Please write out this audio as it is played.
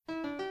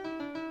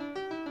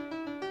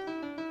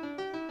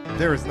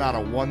There is not a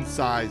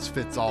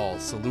one-size-fits-all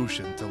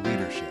solution to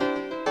leadership.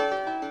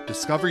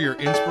 Discover your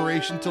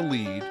inspiration to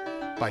lead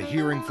by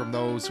hearing from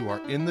those who are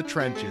in the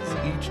trenches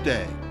each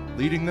day,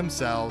 leading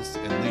themselves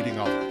and leading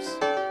others.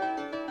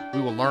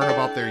 We will learn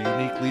about their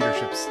unique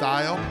leadership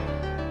style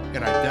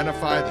and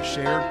identify the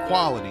shared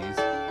qualities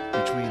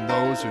between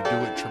those who do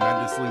it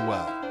tremendously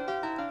well.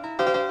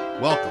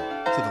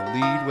 Welcome to the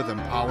Lead with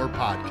Empower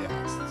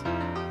podcast.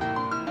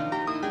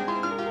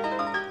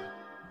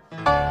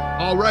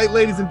 All right,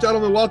 ladies and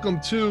gentlemen, welcome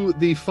to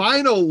the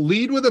final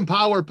Lead with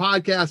Empower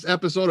podcast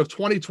episode of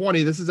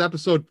 2020. This is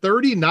episode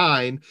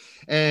 39,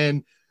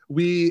 and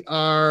we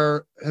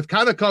have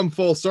kind of come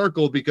full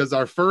circle because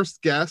our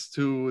first guest,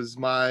 who is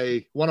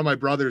one of my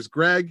brothers,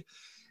 Greg,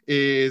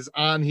 is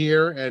on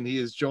here, and he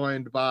is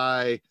joined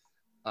by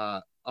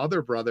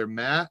other brother,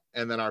 Matt,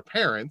 and then our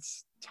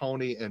parents,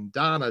 Tony and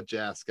Donna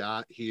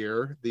Jascott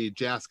here. The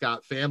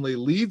Jascott family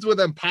leads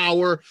with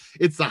Empower.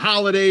 It's the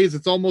holidays.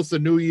 It's almost a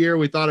new year.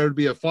 We thought it would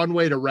be a fun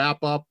way to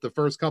wrap up the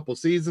first couple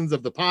seasons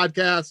of the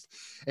podcast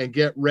and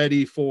get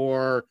ready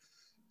for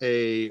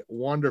a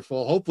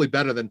wonderful, hopefully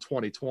better than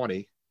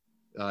 2020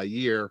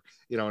 year,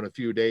 in a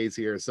few days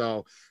here.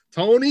 So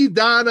Tony,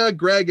 Donna,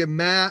 Greg, and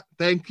Matt,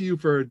 thank you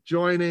for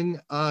joining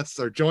us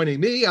or joining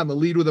me on the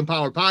Lead with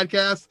Empower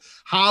podcast.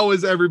 How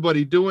is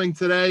everybody doing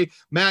today?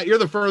 Matt, you're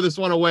the furthest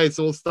one away,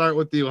 so we'll start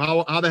with you.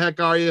 How the heck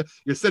are you?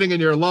 You're sitting in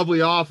your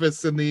lovely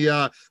office in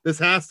the this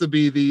has to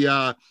be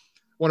the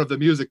one of the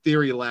music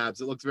theory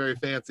labs. It looks very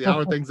fancy. How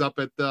are things up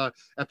at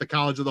the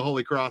College of the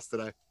Holy Cross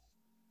today?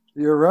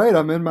 You're right.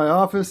 I'm in my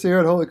office here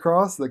at Holy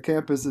Cross. The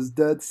campus is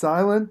dead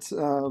silent.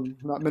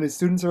 Not many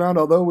students around,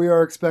 although we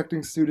are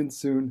expecting students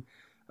soon.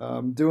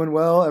 Doing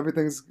well.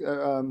 Everything's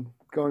going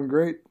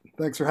great.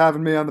 Thanks for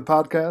having me on the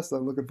podcast.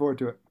 I'm looking forward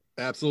to it.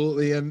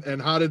 Absolutely. And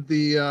how did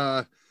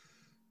the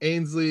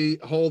Ainsley,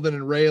 Holden,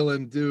 and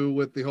Raylan do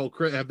with the whole?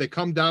 Have they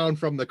come down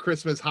from the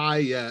Christmas high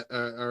yet,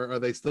 or are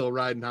they still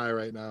riding high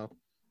right now?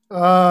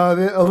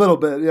 A little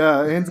bit,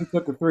 yeah. Ainsley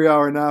took a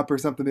 3-hour nap or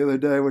something the other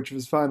day, which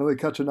was finally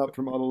catching up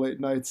from all the late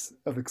nights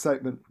of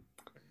excitement.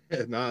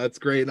 No, that's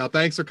great. Now,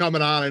 thanks for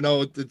coming on. I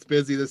know it's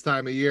busy this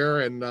time of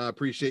year, and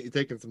appreciate you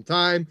taking some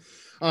time.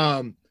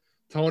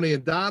 Tony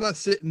and Donna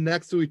sitting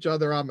next to each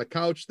other on the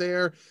couch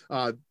there.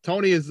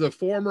 Tony is the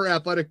former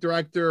athletic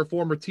director,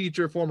 former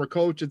teacher, former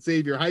coach at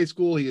Xavier High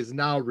School. He is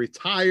now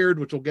retired,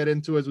 which we'll get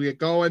into as we get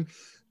going.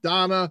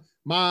 Donna,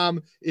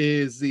 mom,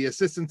 is the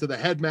assistant to the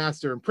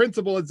headmaster and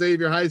principal at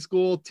Xavier High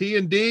School. T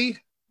and D,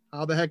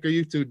 how the heck are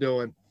you two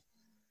doing?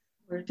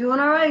 We're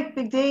doing all right,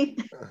 Big D.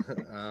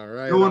 All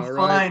right. Doing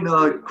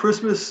fine.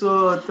 Christmas,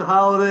 the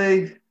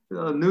holiday,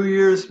 New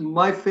Year's,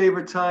 my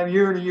favorite time,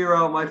 year in and year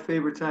out, my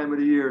favorite time of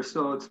the year.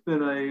 So it's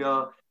been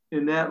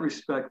in that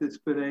respect, it's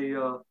been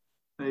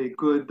a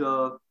good,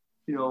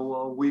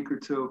 week or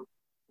two.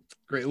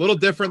 Great. A little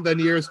different than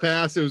years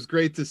past. It was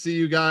great to see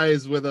you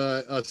guys with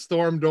a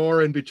storm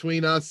door in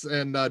between us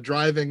and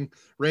driving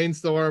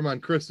rainstorm on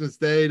Christmas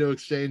Day to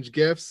exchange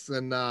gifts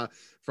and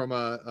from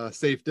a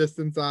safe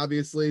distance,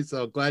 obviously.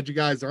 So glad you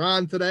guys are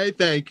on today.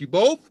 Thank you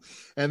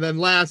both. And then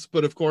last,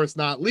 but of course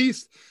not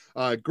least,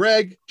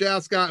 Greg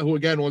Jascott, who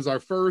again was our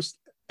first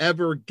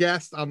ever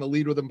guest on the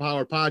Lead with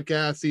Empower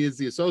podcast. He is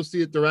the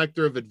Associate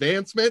Director of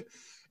Advancement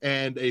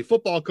and a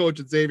football coach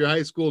at Xavier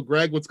High School.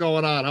 Greg, what's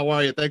going on? How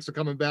are you? Thanks for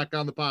coming back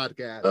on the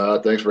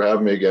podcast. Thanks for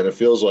having me again. It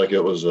feels like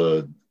it was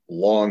a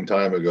long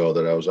time ago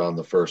that I was on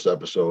the first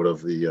episode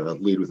of the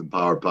Lead with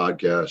Empower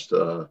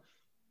podcast,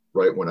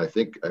 right when I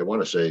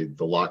want to say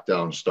the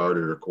lockdown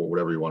started or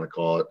whatever you want to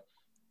call it.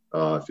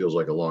 It feels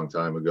like a long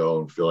time ago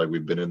and feel like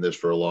we've been in this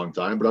for a long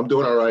time, but I'm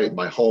doing all right.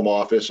 My home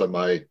office on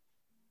my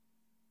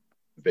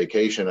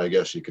vacation, I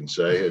guess you can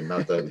say, and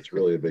not that it's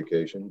really a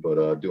vacation,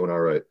 but doing all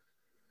right.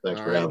 Thanks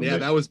for having me. Yeah,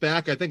 that was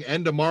back, I think,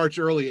 end of March,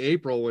 early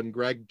April when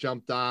Greg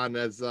jumped on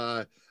as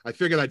I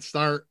figured I'd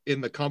start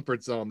in the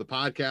comfort zone. The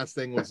podcast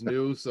thing was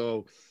new,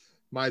 so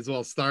might as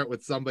well start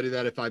with somebody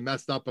that if I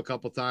messed up a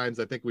couple times,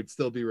 I think we'd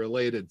still be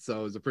related. So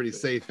it was a pretty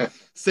safe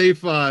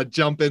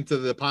jump into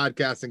the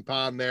podcasting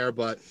pond there.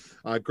 But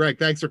Greg,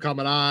 thanks for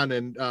coming on.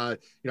 And, I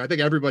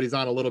think everybody's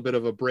on a little bit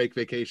of a break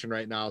vacation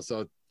right now.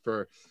 So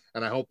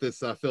and I hope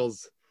this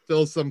fills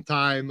some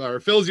time or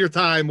fills your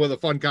time with a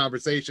fun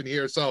conversation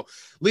here. So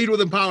Lead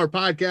with Empower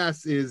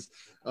podcast is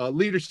a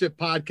leadership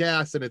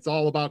podcast, and it's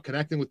all about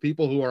connecting with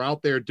people who are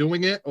out there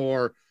doing it,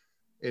 or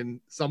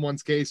in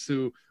someone's case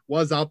who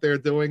was out there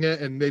doing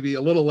it and maybe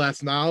a little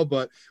less now,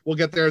 but we'll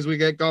get there as we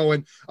get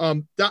going.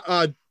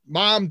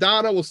 Mom,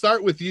 Donna, we'll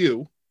start with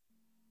you.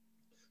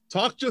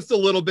 Talk just a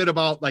little bit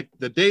about like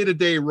the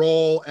day-to-day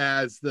role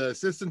as the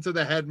assistant to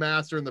the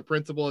headmaster and the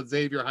principal at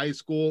Xavier High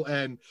School,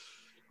 and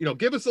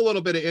give us a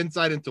little bit of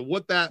insight into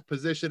what that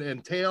position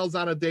entails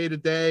on a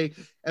day-to-day,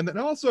 and then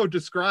also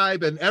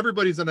describe, and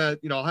everybody's gonna,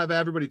 have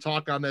everybody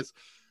talk on this,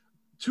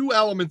 2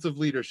 elements of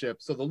leadership.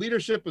 So the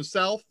leadership of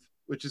self,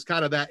 which is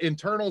kind of that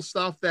internal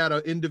stuff that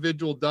an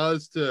individual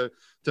does to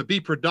be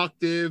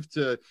productive,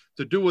 to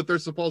do what they're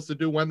supposed to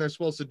do when they're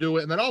supposed to do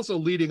it, and then also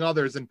leading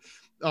others. And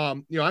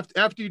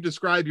after you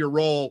describe your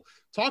role,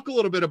 talk a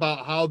little bit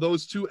about how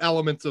those two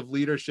elements of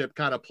leadership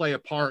kind of play a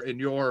part in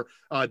your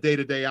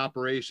day-to-day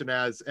operation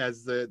as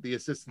the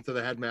assistant to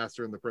the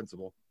headmaster and the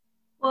principal.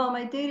 Well,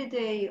 my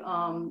day-to-day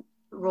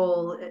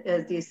role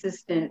as the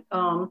assistant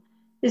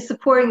is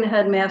supporting the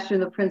headmaster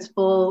and the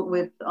principal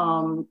with,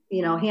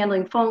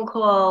 handling phone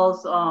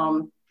calls,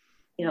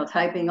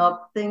 typing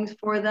up things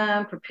for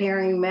them,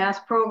 preparing mass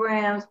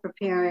programs,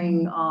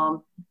 preparing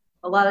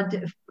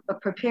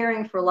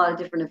preparing for a lot of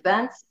different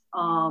events,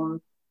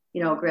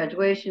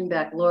 graduation,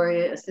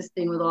 baccalaureate,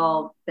 assisting with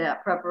all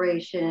that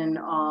preparation,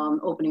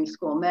 opening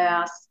school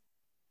mass,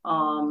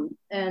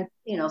 and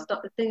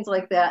things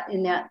like that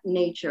in that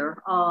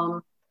nature.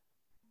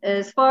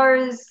 As far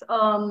as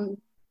the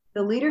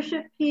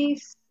leadership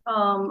piece,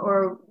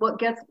 or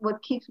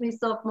what keeps me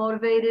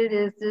self-motivated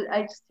is that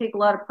I just take a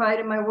lot of pride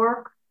in my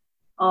work.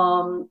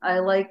 I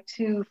like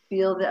to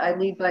feel that I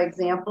lead by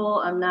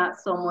example. I'm not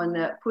someone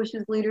that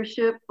pushes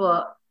leadership,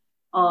 but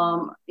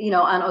on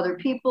other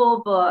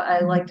people, but I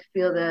like to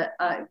feel that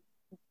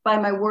by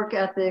my work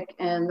ethic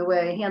and the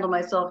way I handle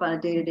myself on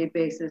a day-to-day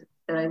basis,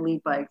 that I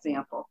lead by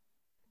example.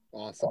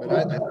 Awesome.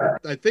 And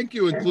I think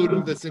you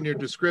included this in your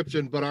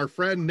description, but our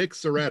friend Nick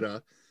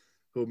Soretta,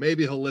 who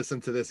maybe he'll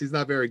listen to this, he's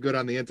not very good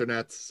on the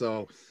internet,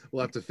 so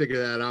we'll have to figure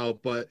that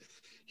out. But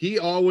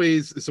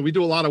so we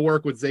do a lot of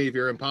work with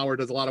Xavier, and Power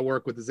does a lot of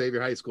work with the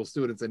Xavier High School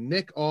students. And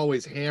Nick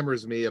always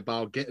hammers me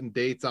about getting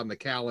dates on the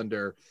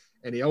calendar,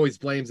 and he always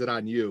blames it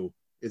on you.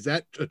 Is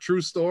that a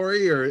true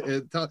story, or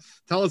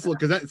tell us,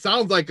 because that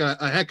sounds like a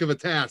heck of a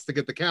task to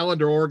get the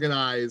calendar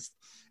organized,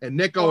 and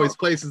Nick always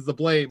places the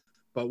blame.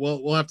 But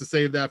we'll have to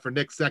save that for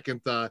Nick's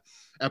second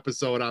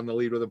episode on the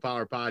Lead with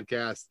Empower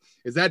podcast.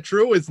 Is that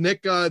true? Is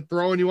Nick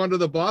throwing you under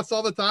the bus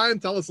all the time?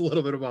 Tell us a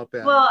little bit about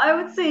that. Well, I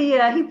would say,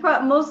 yeah, he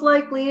most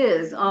likely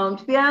is.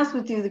 To be honest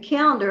with you, the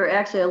calendar,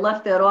 actually, I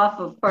left that off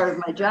of part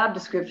of my job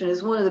description,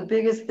 is one of the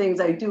biggest things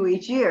I do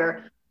each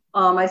year.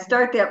 I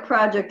start that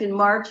project in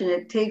March, and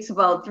it takes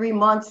about 3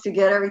 months to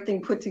get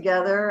everything put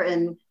together.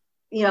 And,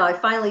 I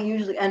finally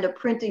usually end up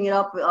printing it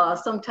up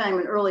sometime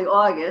in early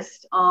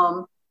August.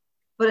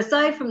 But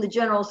aside from the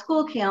general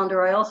school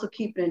calendar, I also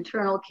keep an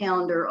internal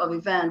calendar of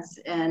events.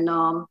 And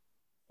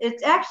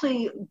it's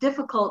actually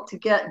difficult to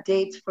get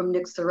dates from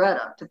Nick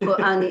Soretta to put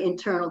on the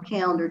internal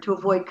calendar to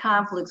avoid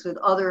conflicts with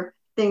other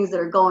things that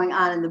are going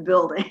on in the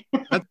building.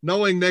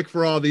 Knowing Nick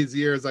for all these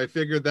years, I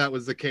figured that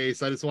was the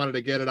case. I just wanted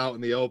to get it out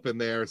in the open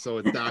there, so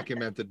it's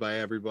documented by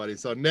everybody.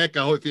 So Nick,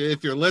 I hope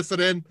if you're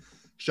listening,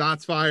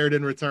 shots fired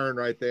in return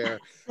right there.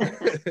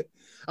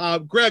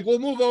 Greg, we'll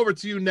move over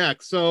to you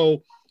next.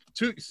 So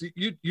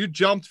you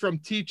jumped from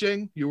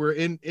teaching. You were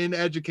in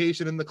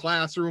education in the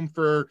classroom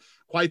for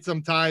quite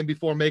some time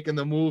before making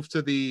the move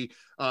to the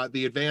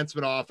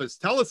advancement office.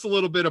 Tell us a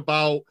little bit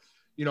about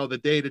the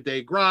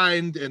day-to-day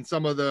grind and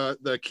some of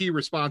the key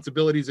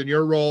responsibilities in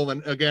your role,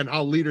 and again,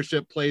 how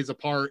leadership plays a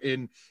part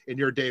in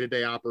your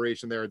day-to-day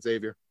operation there at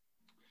Xavier.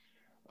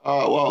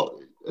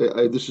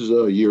 This is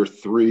year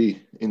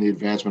 3 in the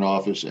advancement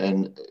office,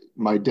 and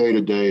my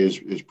day-to-day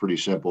is pretty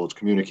simple. It's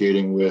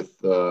communicating with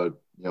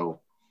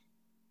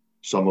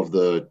some of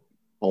the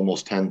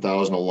almost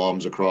 10,000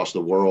 alums across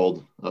the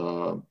world,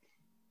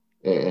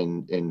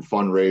 and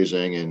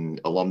fundraising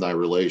and alumni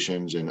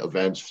relations and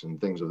events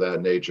and things of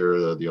that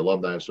nature, the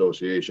Alumni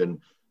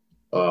Association.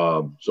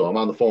 So I'm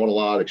on the phone a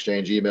lot,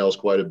 exchange emails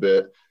quite a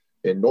bit.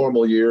 In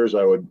normal years,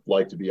 I would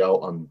like to be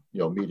out on,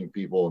 meeting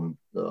people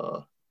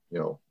and,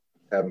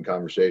 having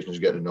conversations,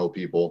 getting to know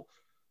people,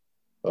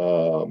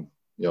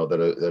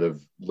 that have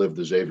lived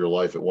the Xavier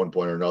life at one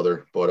point or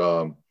another.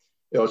 But,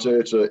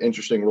 it's an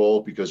interesting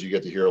role because you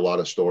get to hear a lot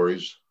of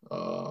stories.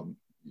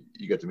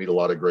 You get to meet a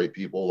lot of great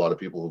people, a lot of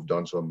people who've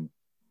done some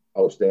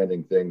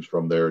outstanding things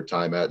from their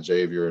time at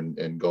Xavier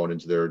and going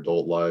into their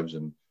adult lives.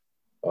 And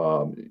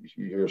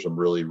you hear some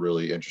really,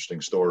 really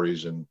interesting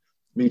stories and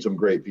meet some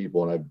great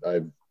people.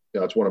 And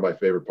it's one of my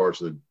favorite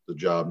parts of the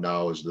job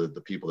now is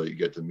the people that you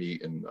get to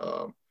meet, and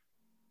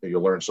you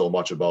learn so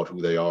much about who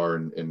they are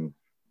and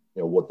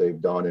what they've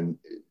done. And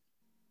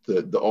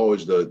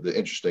the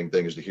interesting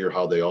thing is to hear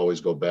how they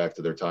always go back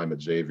to their time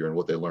at Xavier and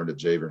what they learned at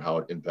Xavier and how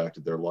it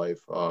impacted their life.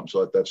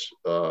 So that's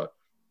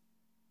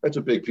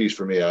a big piece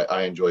for me.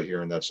 I enjoy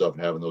hearing that stuff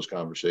and having those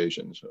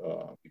conversations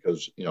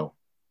because,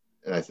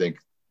 and I think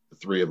the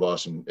three of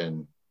us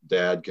and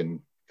Dad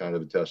can kind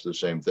of attest to the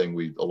same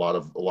thing. A lot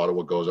of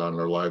what goes on in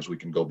our lives, we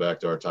can go back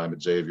to our time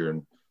at Xavier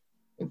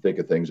and think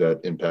of things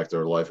that impact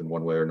our life in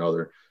one way or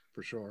another.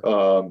 For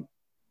sure.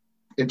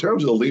 In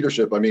terms of the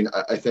leadership,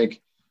 I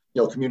think,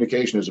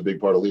 communication is a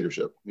big part of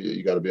leadership.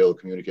 You got to be able to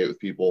communicate with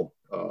people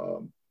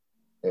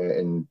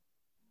and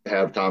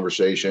have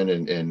conversation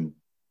and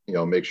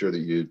make sure that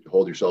you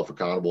hold yourself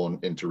accountable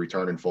and to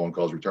returning phone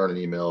calls, returning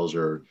emails,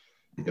 or,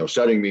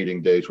 setting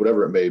meeting dates,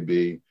 whatever it may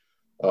be.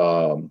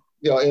 And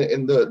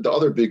the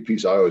other big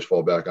piece I always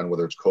fall back on,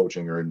 whether it's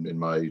coaching or in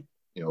my,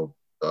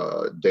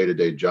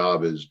 day-to-day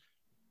job, is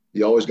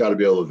you always got to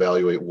be able to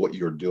evaluate what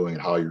you're doing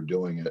and how you're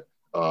doing it.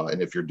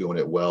 And if you're doing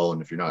it well,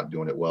 and if you're not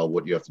doing it well,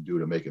 what you have to do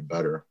to make it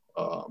better.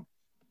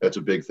 that's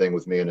a big thing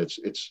with me. And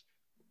it's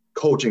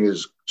coaching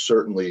has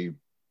certainly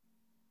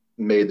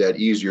made that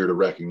easier to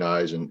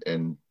recognize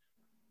and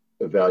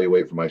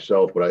evaluate for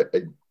myself. But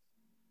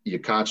you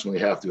constantly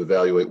have to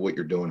evaluate what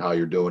you're doing, how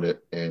you're doing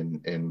it.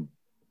 And,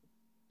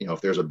 if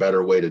there's a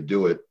better way to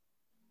do it,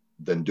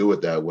 then do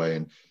it that way.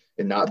 And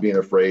not being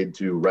afraid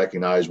to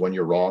recognize when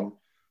you're wrong,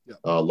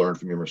 learn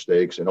from your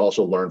mistakes, and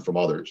also learn from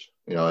others.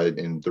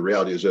 And the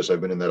reality is this: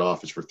 I've been in that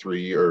office for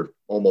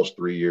almost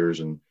 3 years,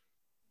 and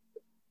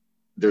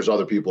there's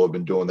other people who have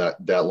been doing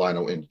that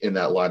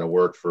line of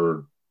work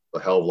for a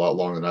hell of a lot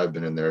longer than I've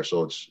been in there.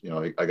 So it's,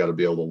 I got to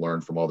be able to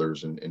learn from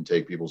others and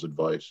take people's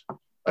advice.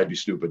 I'd be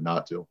stupid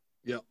not to.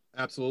 Yeah,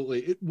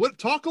 absolutely.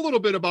 Talk a little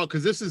bit about,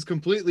 because this is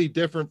completely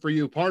different for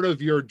you. Part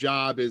of your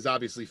job is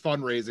obviously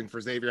fundraising for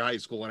Xavier High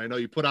School. And I know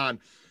you put on,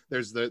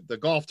 there's the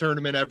golf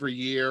tournament every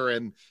year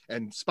and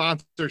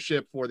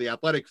sponsorship for the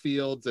athletic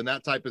fields and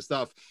that type of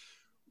stuff.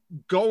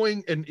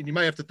 And you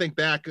might have to think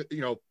back,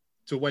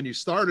 to when you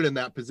started in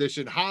that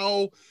position.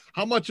 How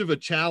much of a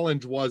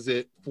challenge was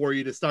it for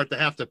you to start to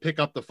have to pick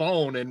up the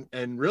phone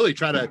and really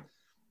try to,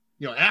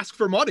 ask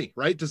for money,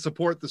 right, to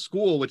support the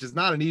school, which is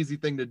not an easy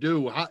thing to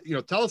do.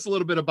 Tell us a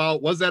little bit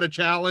about, was that a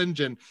challenge,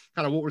 and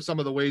kind of what were some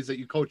of the ways that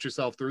you coach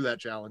yourself through that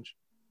challenge?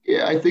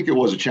 Yeah, I think it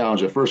was a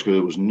challenge at first because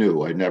it was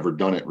new. I'd never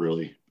done it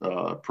really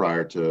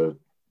prior to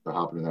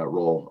hopping in that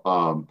role.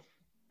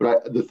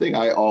 But the thing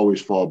I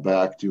always fall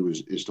back to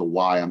is to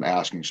why I'm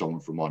asking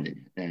someone for money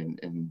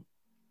and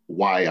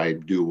why I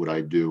do what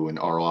I do, and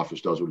our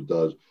office does what it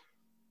does.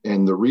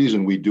 And the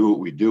reason we do what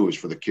we do is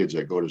for the kids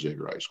that go to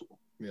Xavier High School.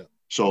 Yeah.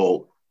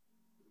 So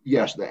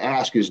yes, the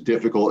ask is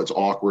difficult. It's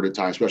awkward at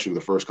times, especially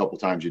the first couple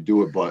of times you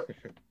do it. But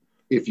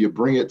if you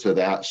bring it to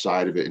that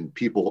side of it and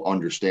people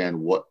understand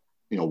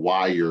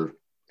why you're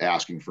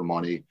asking for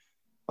money,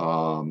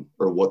 or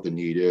what the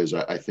need is,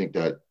 I think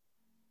that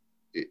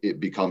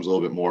it becomes a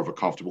little bit more of a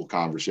comfortable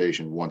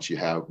conversation once you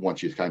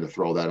kind of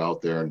throw that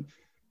out there. And,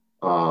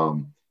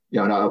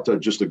 now to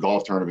just the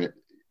golf tournament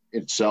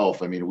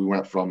itself. I mean, we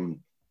went from,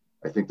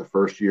 I think the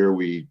first year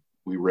we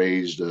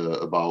raised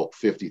about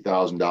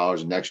 $50,000,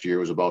 and next year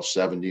was about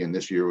 70, and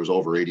this year was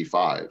over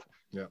 85.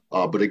 Yeah.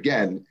 But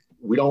again,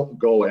 we don't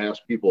go and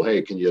ask people,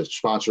 hey, can you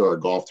sponsor our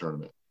golf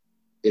tournament?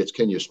 It's,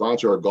 can you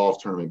sponsor our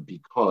golf tournament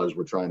because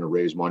we're trying to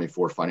raise money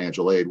for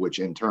financial aid, which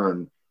in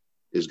turn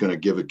is going to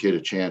give a kid a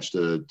chance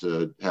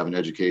to have an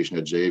education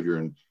at Xavier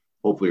and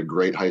hopefully a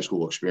great high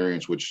school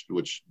experience, which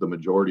the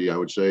majority, I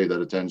would say,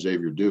 that attend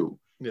Xavier do.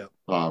 Yeah.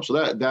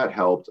 So that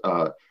helped.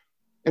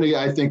 And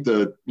again, I think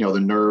the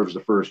nerves the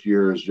first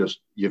year is just,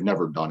 you've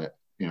never done it,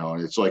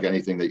 and it's like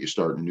anything that you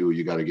start new,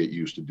 you got to get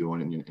used to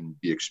doing, and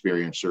the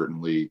experience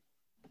certainly,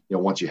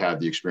 once you have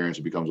the experience,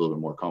 it becomes a little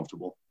bit more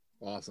comfortable.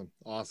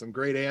 Awesome.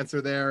 Great answer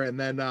there. And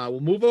then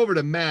we'll move over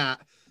to Matt.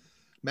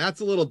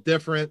 Matt's a little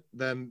different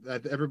than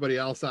everybody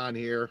else on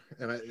here.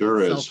 And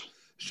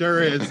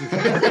Sure is.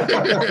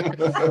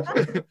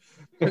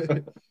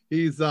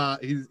 He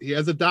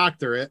has a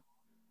doctorate,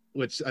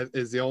 which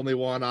is the only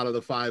one out of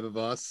the five of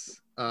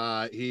us.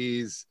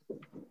 He's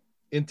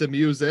into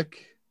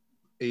music.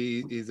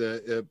 He's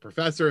a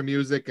professor of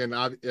music, and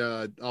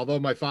although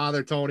my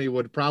father Tony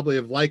would probably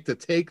have liked to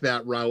take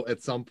that route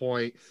at some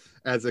point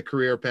as a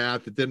career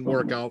path, it didn't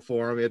work out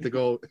for him. He had to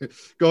go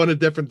in a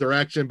different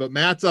direction. But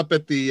Matt's up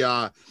at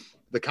the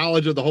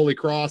College of the Holy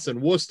Cross in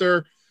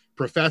Worcester,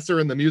 professor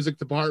in the music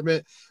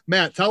department.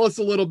 Matt, tell us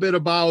a little bit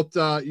about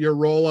your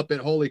role up at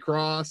Holy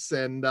Cross,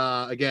 and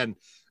again,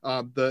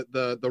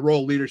 the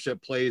role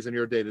leadership plays in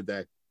your day to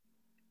day.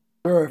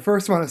 All right,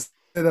 first I want to say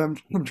that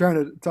I'm trying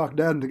to talk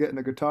Dad into getting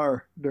a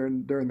guitar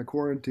during the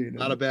quarantine.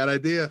 Not a bad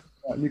idea.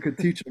 And you could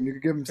teach him. You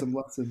could give him some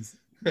lessons.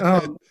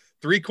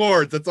 3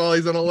 chords. That's all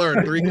he's going to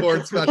learn. 3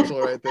 chord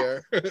special right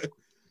there.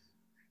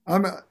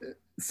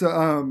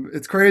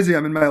 It's crazy.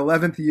 I'm in my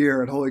 11th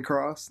year at Holy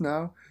Cross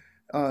now.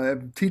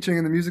 I'm teaching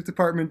in the music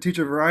department, teach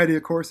a variety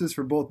of courses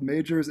for both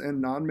majors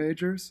and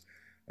non-majors.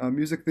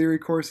 Music theory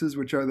courses,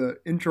 which are the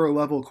intro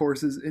level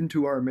courses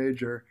into our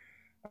major.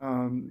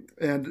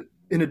 And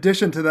in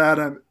addition to that,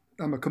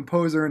 I'm a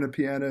composer and a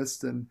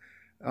pianist, and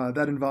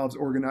that involves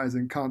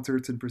organizing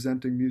concerts and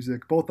presenting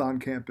music, both on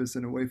campus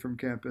and away from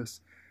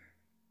campus.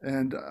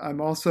 And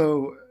I'm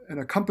also an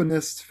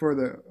accompanist for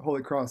the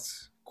Holy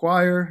Cross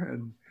Choir,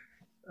 and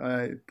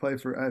I've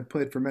played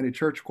for many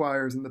church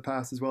choirs in the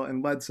past as well,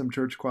 and led some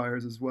church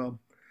choirs as well.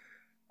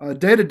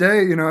 Day to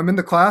day, I'm in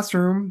the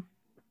classroom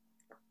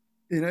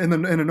in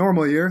a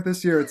normal year.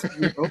 This year it's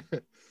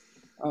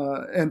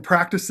and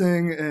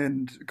practicing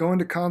and going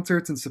to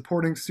concerts and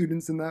supporting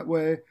students in that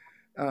way.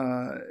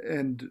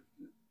 And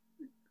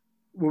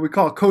what we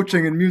call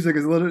coaching in music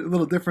is a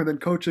little different than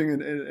coaching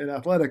in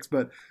athletics,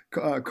 but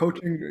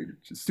coaching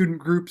student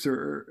groups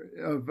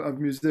of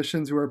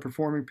musicians who are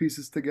performing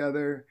pieces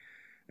together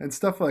and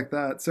stuff like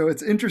that. So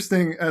it's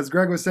interesting, as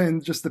Greg was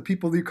saying, just the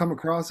people you come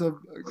across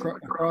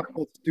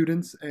both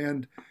students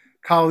and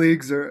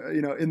colleagues, or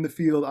in the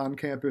field, on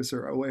campus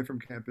or away from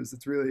campus.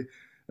 It's really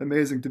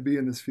amazing to be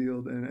in this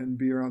field and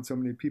be around so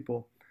many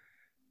people.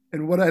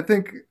 And what I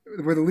think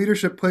where the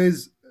leadership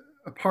plays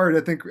a part,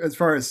 I think, as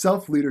far as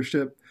self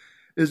leadership,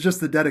 is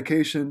just the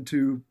dedication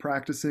to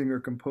practicing or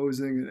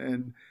composing,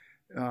 and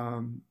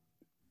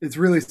it's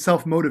really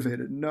self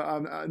motivated.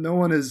 No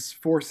one is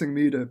forcing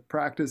me to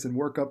practice and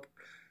work up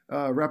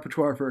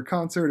repertoire for a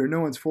concert, or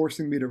no one's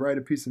forcing me to write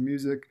a piece of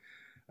music.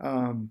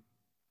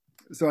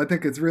 So I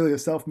think it's really a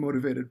self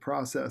motivated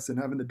process, and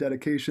having the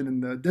dedication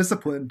and the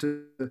discipline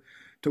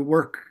to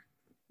work,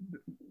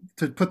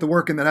 to put the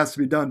work in that has to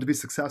be done to be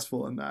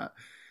successful in that.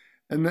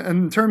 And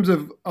in terms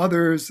of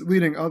others,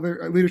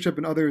 leadership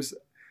in others,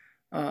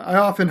 I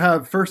often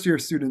have first year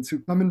students who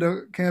come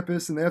into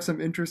campus and they have some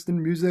interest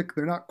in music.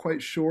 They're not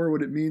quite sure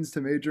what it means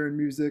to major in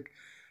music,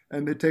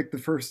 and they take the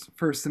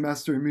first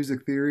semester in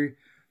music theory.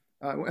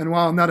 And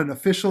while I'm not an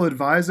official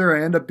advisor,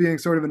 I end up being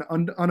sort of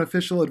an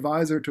unofficial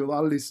advisor to a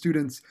lot of these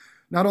students,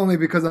 not only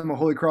because I'm a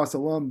Holy Cross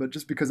alum, but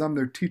just because I'm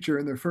their teacher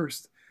in their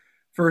first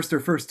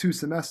two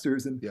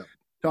semesters, and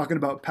talking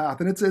about path.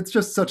 And it's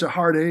just such a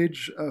hard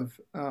age of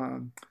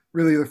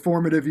really the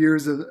formative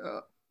years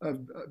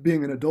of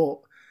being an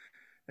adult.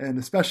 And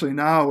especially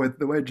now with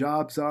the way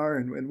jobs are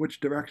and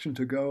which direction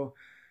to go.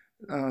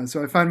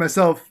 So I find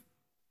myself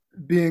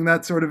being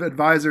that sort of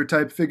advisor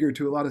type figure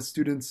to a lot of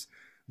students,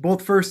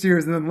 both first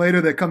years, and then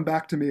later they come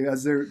back to me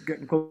as they're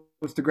getting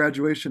close to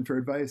graduation for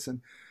advice.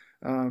 And,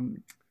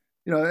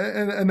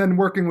 and then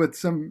working with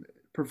some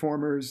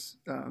performers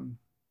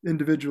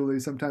individually,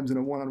 sometimes in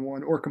a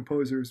one-on-one, or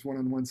composers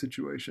one-on-one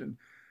situation.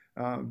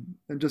 And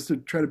just to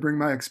try to bring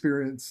my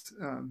experiences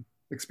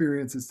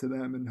to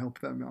them and help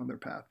them on their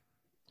path.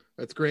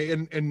 That's great.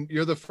 And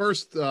you're the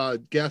first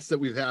guest that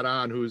we've had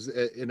on who's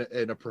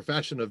in a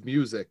profession of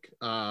music.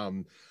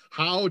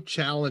 How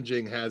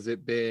challenging has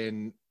it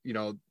been?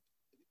 You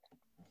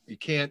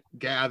can't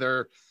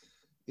gather,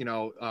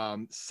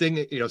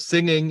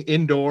 singing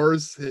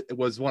indoors. It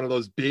was one of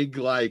those big,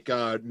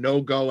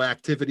 no-go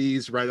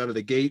activities right out of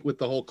the gate with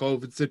the whole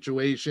COVID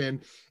situation.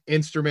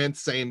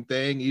 Instruments, same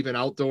thing. Even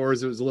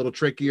outdoors, it was a little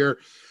trickier.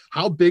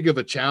 How big of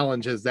a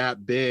challenge has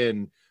that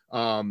been?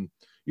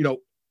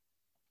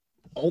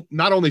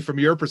 Not only from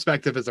your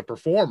perspective as a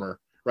performer,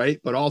 right,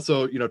 but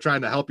also,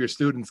 trying to help your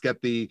students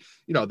get the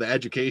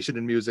education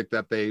in music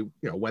that they,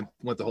 went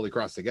to Holy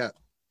Cross to get.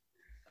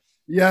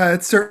 Yeah,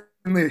 it's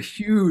certainly a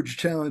huge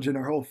challenge in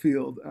our whole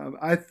field.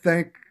 I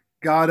thank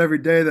God every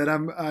day that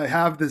I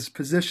have this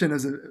position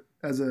as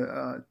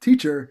a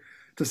teacher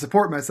to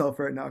support myself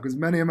right now, because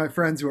many of my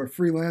friends who are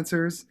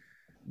freelancers,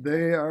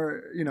 they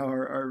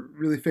are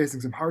really facing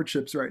some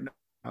hardships right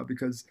now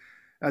because,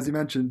 as you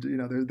mentioned,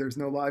 there's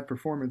no live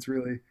performance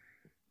really.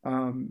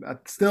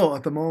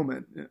 At the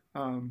moment.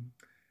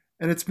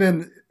 And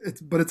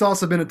it's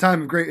also been a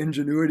time of great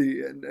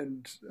ingenuity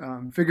and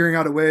figuring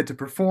out a way to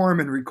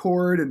perform and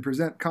record and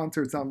present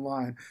concerts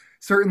online.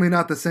 Certainly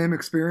not the same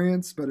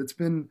experience, but it's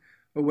been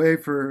a way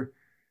for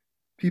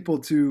people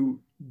to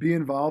be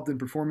involved in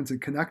performance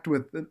and connect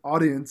with an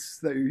audience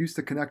that you're used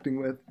to connecting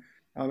with,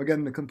 again,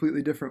 in a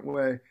completely different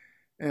way.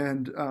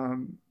 And,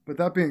 but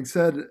that being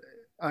said,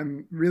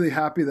 I'm really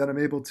happy that I'm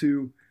able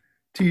to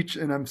teach,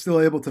 and I'm still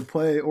able to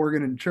play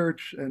organ in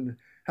church and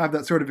have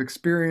that sort of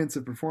experience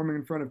of performing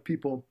in front of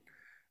people.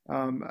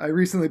 I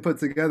recently put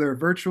together a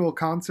virtual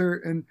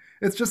concert, and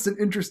it's just an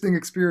interesting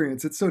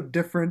experience. It's so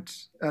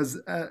different as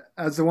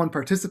the one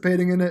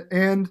participating in it,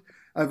 and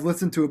I've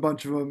listened to a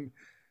bunch of them.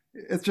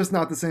 It's just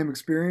not the same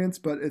experience,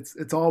 but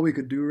it's all we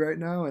could do right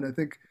now. And I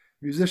think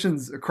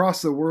musicians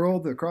across the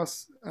world,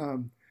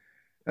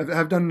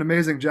 have done an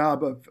amazing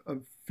job of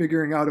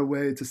figuring out a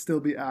way to still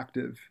be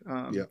active.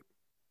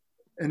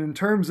 And in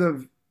terms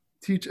of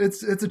teach,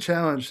 it's a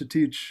challenge to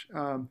teach.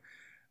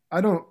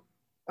 I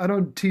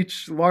don't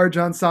teach large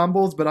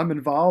ensembles, but I'm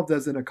involved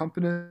as an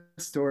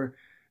accompanist,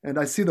 and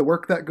I see the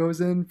work that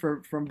goes in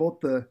from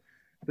both the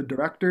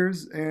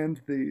directors and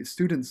the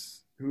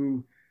students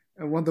who.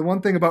 And the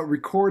one thing about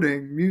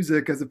recording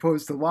music as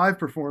opposed to live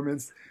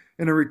performance,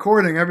 in a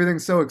recording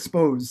everything's so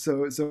exposed.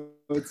 So it's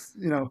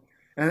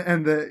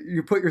and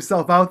you put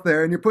yourself out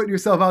there, and you're putting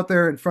yourself out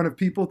there in front of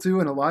people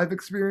too in a live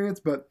experience.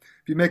 But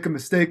if you make a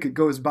mistake, it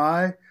goes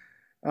by.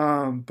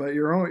 But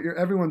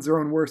everyone's their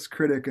own worst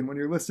critic, and when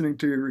you're listening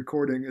to your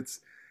recording,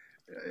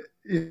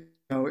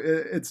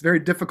 it's very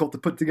difficult to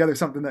put together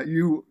something that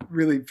you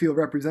really feel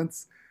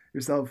represents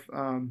yourself,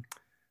 and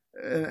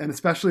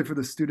especially for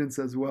the students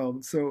as well.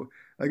 So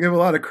I give a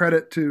lot of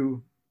credit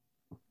to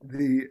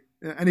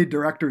any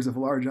directors of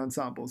large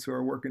ensembles who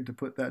are working to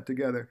put that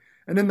together.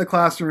 And in the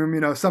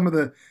classroom, some of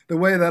the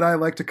way that I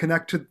like to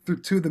connect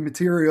to the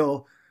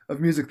material of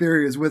music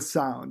theory is with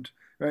sound,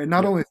 right?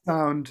 Not only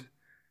sound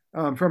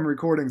from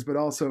recordings, but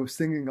also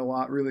singing a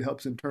lot really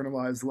helps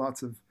internalize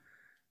lots of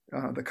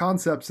the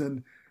concepts.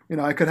 And,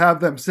 I could have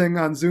them sing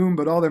on Zoom,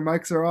 but all their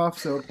mics are off.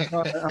 So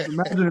I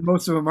imagine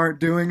most of them aren't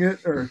doing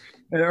it, or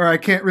I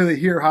can't really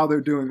hear how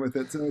they're doing with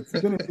it. So it's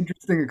been an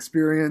interesting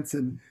experience,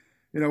 and,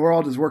 we're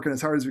all just working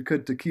as hard as we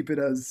could to keep it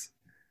as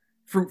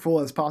fruitful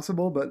as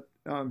possible, but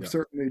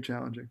certainly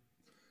challenging.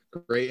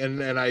 Great.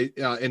 And I,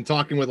 in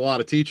talking with a lot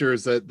of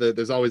teachers, that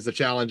there's always the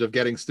challenge of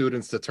getting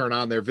students to turn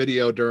on their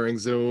video during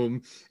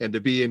Zoom and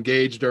to be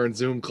engaged during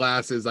Zoom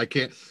classes.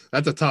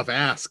 That's a tough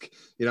ask,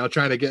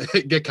 trying to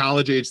get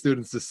college age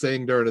students to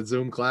sing during a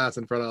Zoom class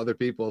in front of other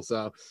people.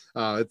 So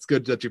it's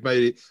good that you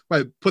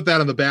might put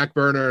that on the back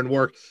burner and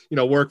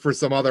work for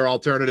some other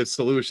alternative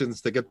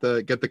solutions to get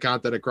the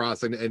content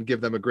across and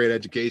give them a great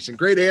education.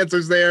 Great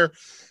answers there,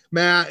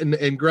 Matt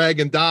and Greg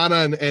and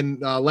Donna.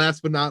 And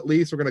last but not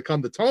least, we're going to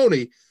come to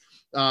Tony,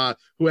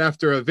 who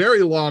after a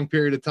very long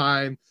period of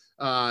time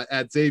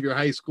at Xavier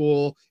High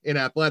School in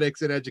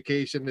athletics and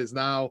education is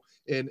now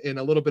in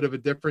a little bit of a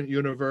different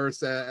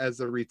universe as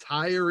a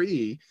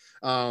retiree.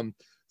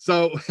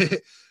 So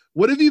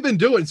what have you been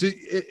doing? So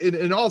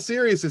in all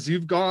seriousness,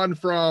 you've gone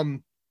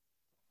from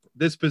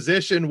this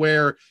position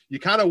where you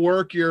kind of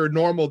work your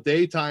normal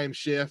daytime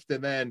shift,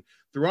 and then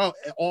throughout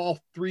all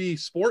 3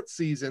 sports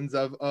seasons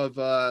of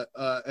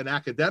an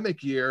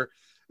academic year,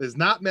 there's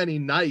not many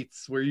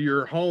nights where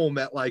you're home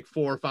at like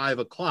 4 or 5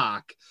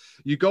 o'clock.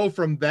 You go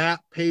from that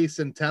pace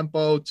and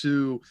tempo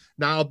to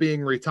now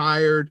being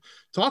retired.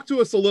 Talk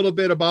to us a little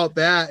bit about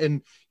that.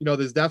 And,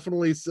 there's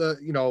definitely,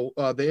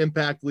 the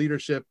impact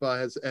leadership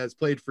has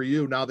played for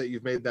you now that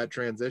you've made that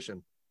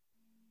transition.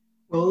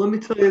 Well, let me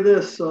tell you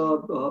this.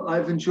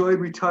 I've enjoyed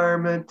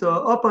retirement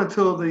up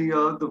until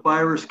the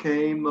virus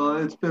came.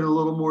 It's been a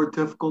little more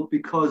difficult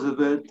because of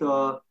it.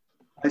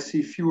 I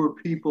see fewer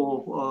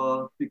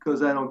people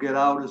because I don't get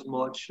out as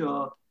much.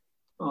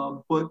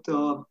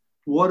 But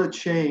what a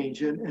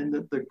change. And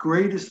the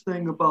greatest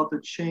thing about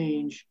the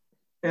change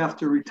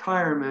after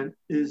retirement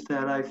is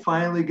that I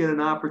finally get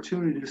an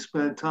opportunity to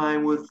spend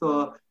time with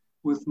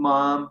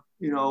Mom,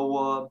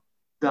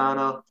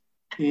 Donna,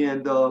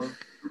 and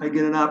I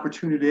get an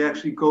opportunity to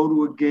actually go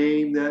to a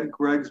game that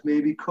Greg's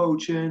maybe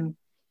coaching,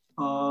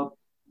 so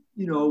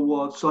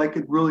I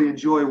could really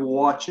enjoy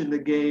watching the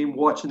game,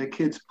 watching the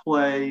kids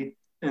play,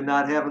 and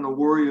not having to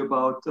worry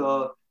about,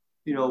 the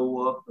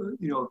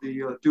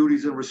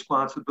duties and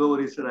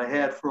responsibilities that I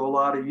had for a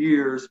lot of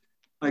years.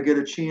 I get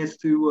a chance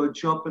to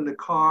jump in the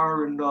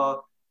car and,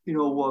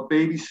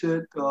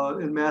 babysit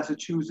in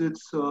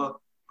Massachusetts for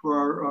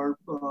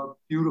our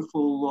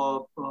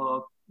beautiful,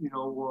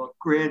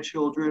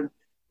 grandchildren.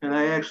 And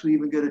I actually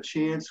even get a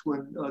chance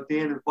when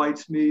Dan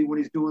invites me, when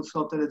he's doing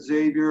something at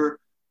Xavier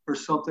or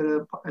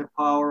something at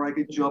Power, I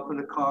could jump in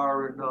the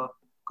car and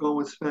go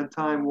and spend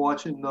time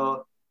watching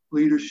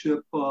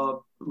leadership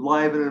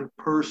live and in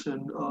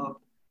person.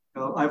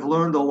 I've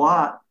learned a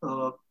lot,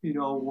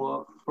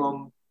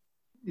 from,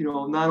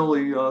 not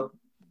only,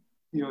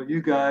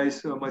 you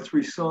guys, my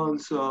 3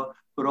 sons,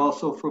 but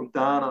also from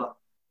Donna.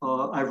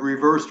 I've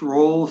reversed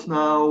roles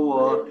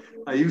now.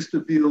 I used to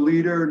be the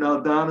leader. Now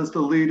Donna's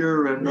the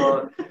leader. And,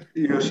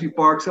 she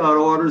barks out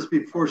orders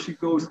before she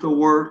goes to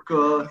work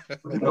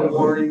in the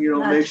morning,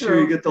 make sure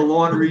you get the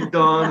laundry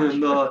done.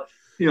 And,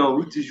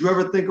 did you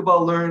ever think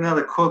about learning how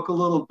to cook a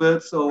little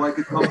bit so I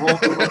could come home?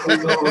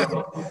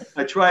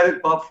 I tried it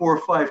about 4 or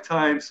 5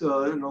 times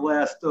in the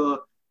last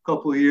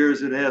couple of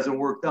years. It hasn't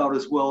worked out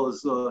as well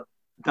as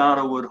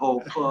Donna would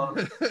hope.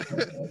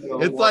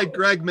 It's like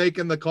Greg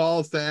making the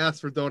calls to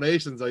ask for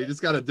donations. So you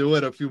just got to do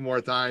it a few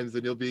more times,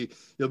 and you'll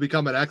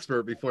become an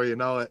expert before you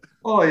know it.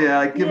 Oh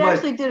yeah, he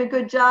actually did a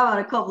good job on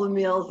a couple of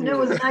meals, and it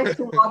was nice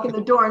to walk in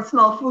the door and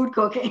smell food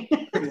cooking.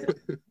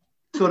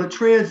 So the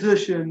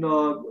transition,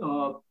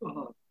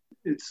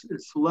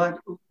 it's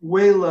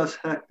way less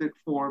hectic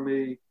for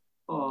me,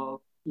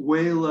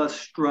 way less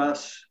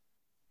stress,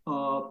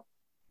 more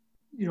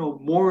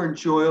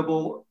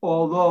enjoyable.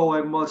 Although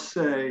I must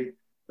say,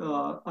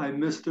 I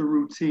miss the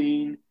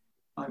routine.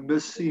 I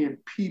miss seeing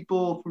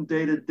people from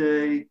day to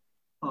day.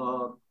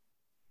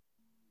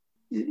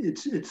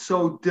 It's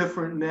so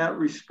different in that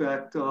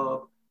respect.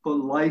 But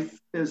life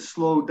has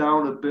slowed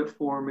down a bit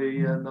for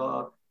me, and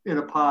in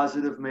a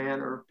positive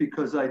manner,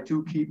 because I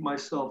do keep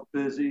myself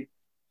busy.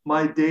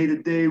 My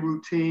day-to-day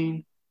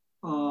routine,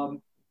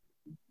 to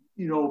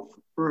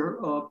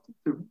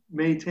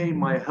maintain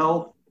my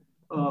health,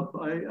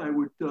 I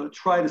would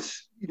try to,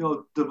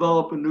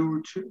 develop a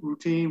new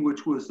routine,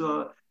 which was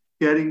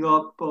getting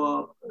up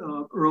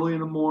early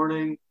in the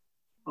morning.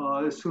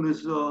 As soon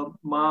as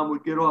Mom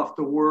would get off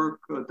to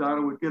work,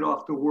 Donna would get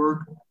off to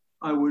work,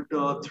 I would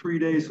 3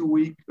 days a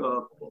week,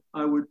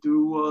 I would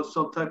do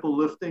some type of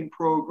lifting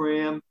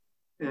program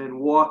and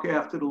walk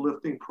after the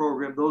lifting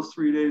program those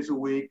 3 days a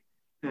week.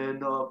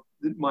 And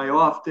my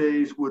off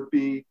days would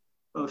be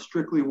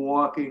strictly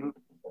walking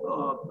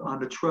on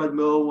the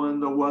treadmill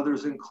when the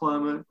weather's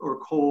inclement or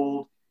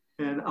cold,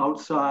 and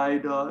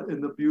outside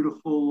in the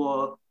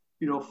beautiful,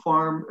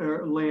 farm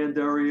land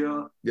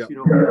area, yep.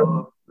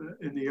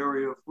 In the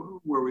area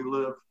where we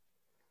live.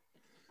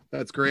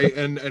 That's great.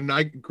 And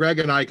Greg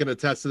and I can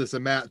attest to this,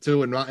 and Matt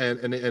too,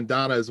 and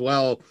Donna as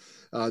well.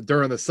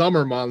 During the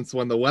summer months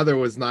when the weather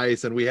was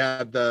nice and we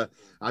had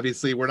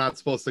obviously we're not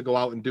supposed to go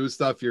out and do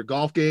stuff. Your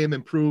golf game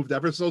improved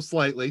ever so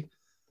slightly.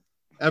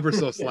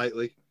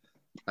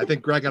 I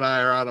think Greg and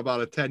I are on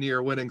about a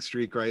 10-year winning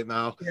streak right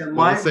now. Yeah,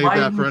 My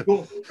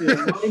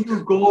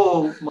new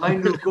goal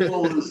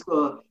is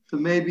to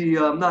maybe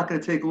I'm not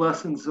going to take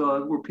lessons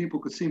where people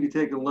could see me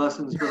taking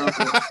lessons, but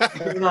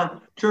I'm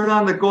gonna turn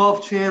on the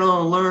golf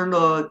channel and learn.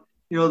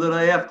 That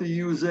I have to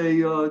use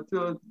a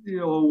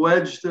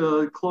wedge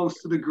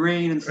close to the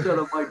green instead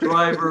of my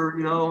driver.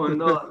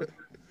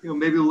 And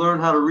maybe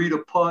learn how to read a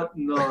putt.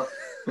 And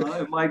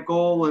my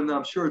goal, and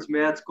I'm sure it's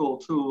Matt's goal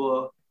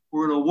too.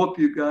 We're gonna whoop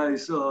you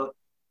guys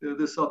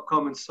this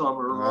upcoming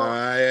summer.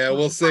 Yeah,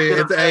 we'll see.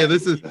 Hey,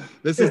 this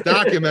is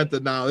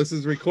documented now. This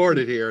is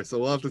recorded here, so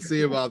we'll have to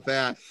see about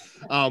that.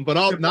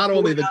 But not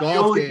only the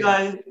golf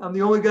game. I'm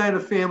the only guy in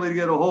the family to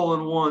get a hole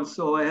in one,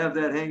 so I have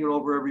that hanging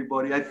over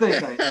everybody. I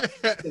think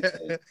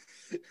I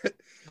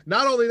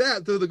Not only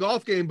that, through the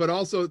golf game, but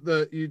also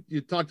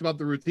you talked about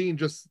the routine.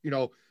 Just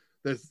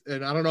this,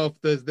 and I don't know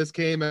if this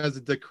came as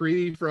a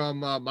decree from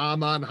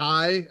Mom on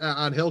high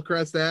on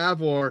Hillcrest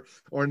Ave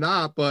or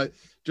not, but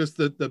just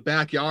the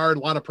backyard, a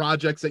lot of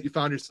projects that you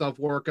found yourself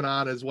working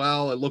on as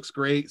well. It looks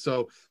great.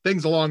 So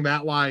things along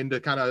that line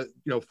to kind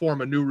of form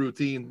a new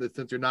routine that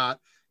since you're not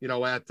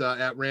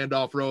at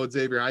Randolph Road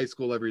Xavier High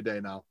School every day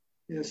now.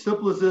 Yeah,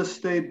 simple as this: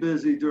 stay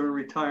busy during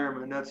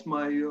retirement. That's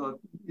my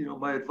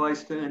my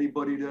advice to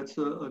anybody that's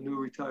a new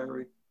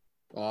retiree.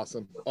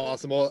 Awesome.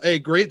 Well, hey,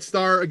 great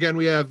start. Again,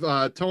 we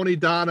have Tony,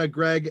 Donna,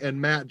 Greg, and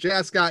Matt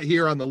Jascott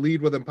here on the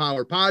Lead with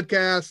Empower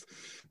podcast.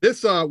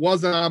 This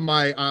wasn't on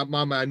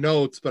my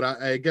notes, but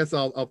I guess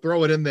I'll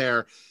throw it in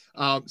there.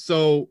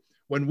 So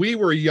when we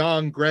were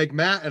young, Greg,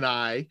 Matt, and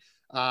I,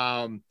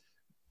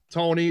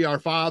 Tony, our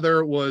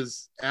father,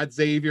 was at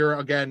Xavier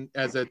again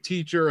as a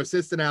teacher,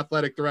 assistant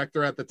athletic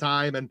director at the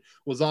time, and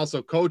was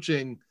also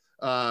coaching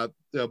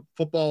the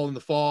football in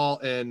the fall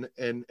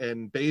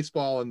and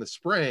baseball in the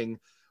spring,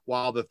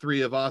 while the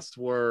three of us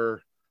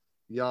were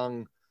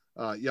young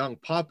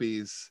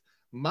puppies.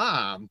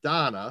 Mom,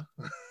 Donna,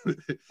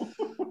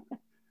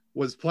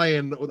 was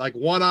playing like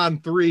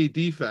 1-on-3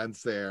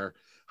 defense there.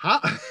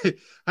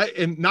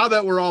 And now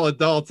that we're all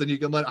adults and you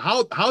can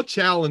how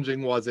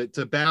challenging was it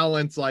to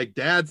balance, like,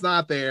 dad's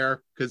not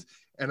there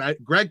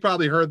Greg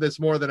probably heard this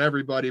more than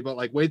everybody, but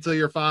like, wait till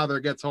your father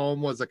gets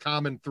home was a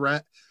common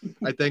threat,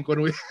 I think,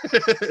 when we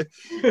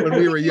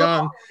were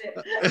young.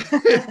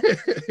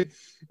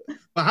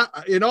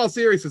 In all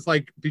seriousness,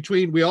 like,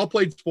 we all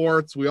played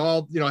sports, we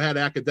all had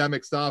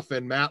academic stuff,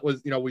 and Matt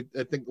was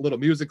I think a little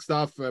music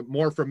stuff,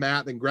 more from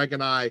Matt than Greg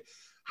and I.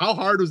 How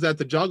hard was that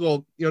to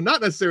juggle, not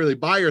necessarily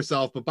by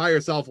yourself, but by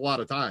yourself a lot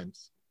of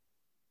times?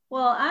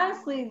 Well,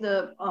 honestly,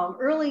 the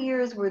early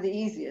years were the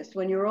easiest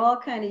when you were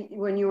all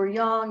when you were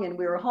young and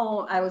we were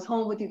home. I was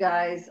home with you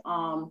guys,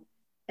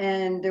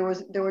 and there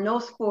were no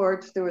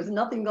sports. There was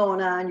nothing going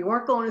on. You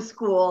weren't going to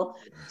school,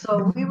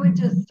 so we would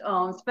just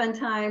spend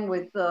time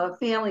with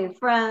family and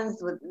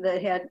friends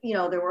that had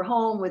they were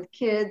home with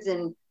kids,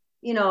 and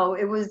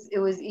it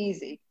was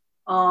easy.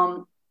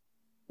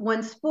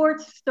 When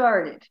sports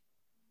started,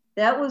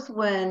 that was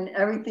when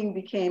everything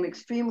became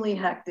extremely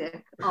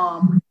hectic.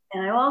 And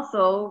I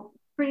also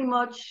pretty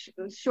much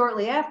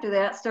shortly after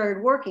that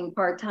started working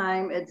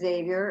part-time at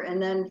Xavier.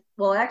 And then,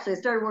 well, actually I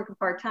started working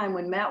part-time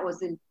when Matt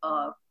was in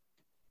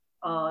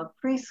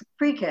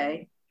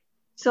pre-K.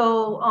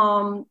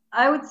 So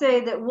I would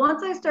say that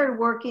once I started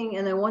working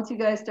and then once you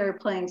guys started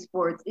playing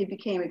sports, it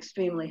became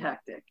extremely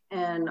hectic.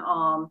 And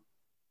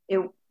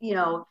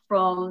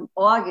from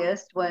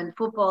August when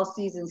football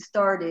season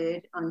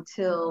started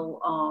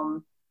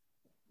until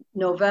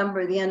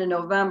November, the end of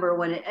November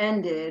when it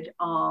ended,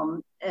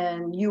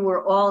 and you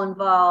were all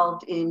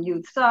involved in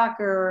youth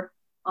soccer,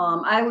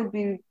 I would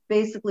be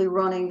basically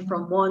running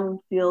from one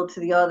field to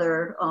the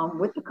other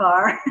with the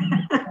car,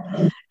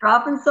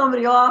 dropping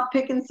somebody off,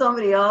 picking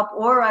somebody up,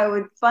 or I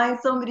would find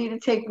somebody to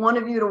take one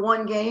of you to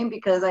one game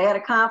because I had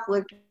a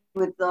conflict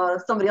with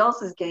somebody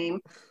else's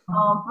game.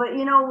 But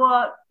you know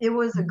what? It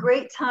was a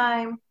great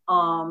time.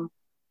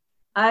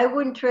 I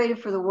wouldn't trade it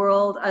for the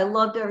world. I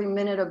loved every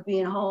minute of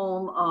being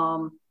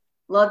home.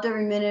 Loved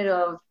every minute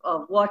of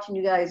watching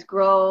you guys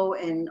grow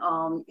and,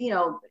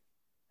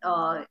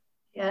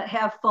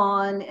 have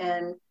fun.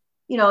 And,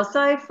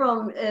 aside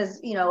from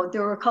there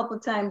were a couple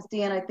of times,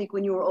 Dan, I think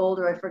when you were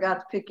older, I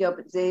forgot to pick you up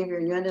at Xavier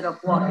and you ended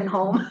up walking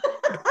home.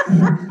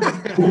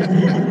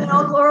 And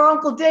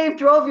Uncle Dave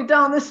drove you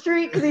down the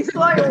street because he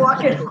saw you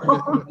walking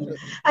home.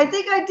 I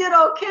think I did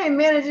okay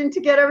managing to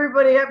get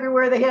everybody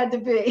everywhere they had to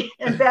be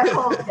and back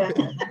home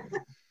again.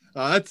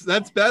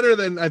 That's better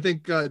than, I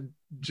think,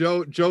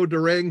 Joe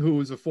Doring, who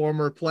was a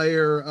former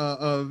player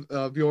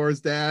of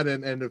yours, Dad,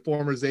 and a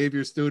former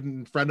Xavier student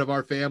and friend of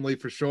our family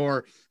for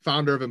sure,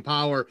 founder of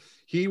Empower.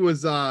 He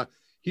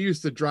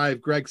used to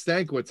drive Greg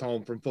Stankiewicz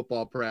home from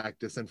football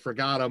practice and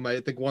forgot him,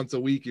 I think, once a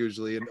week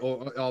usually, and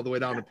all the way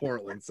down to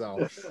Portland.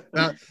 So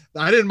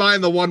I didn't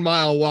mind the 1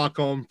 mile walk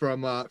home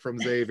from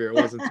Xavier. It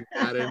wasn't too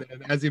bad. And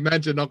as you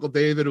mentioned, Uncle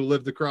David, who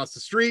lived across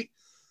the street,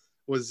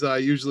 was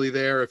usually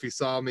there if he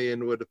saw me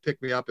and would pick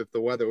me up if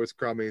the weather was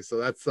crummy. So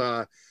that's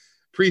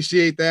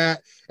appreciate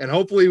that. And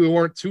hopefully we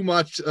weren't too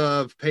much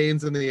of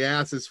pains in the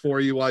asses for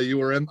you while you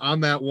were on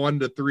that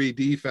 1-3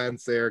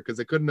 defense there, because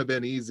it couldn't have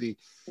been easy.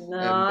 No,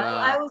 And,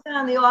 I was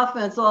on the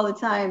offense all the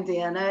time,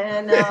 Dan.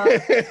 And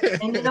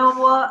you know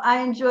what?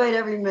 I enjoyed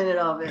every minute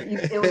of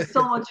it. It was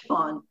so much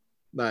fun.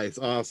 Nice.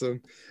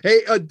 Awesome.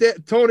 Hey,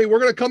 Tony, we're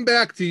going to come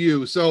back to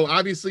you. So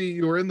obviously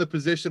you were in the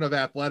position of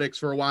athletics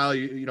for a while,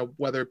 you know,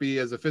 whether it be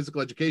as a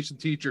physical education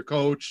teacher,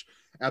 coach,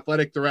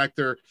 athletic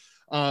director,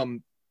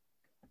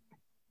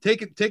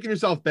 taking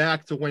yourself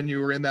back to when you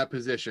were in that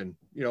position,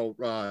 you know,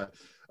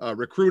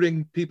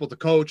 recruiting people to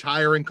coach,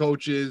 hiring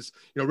coaches,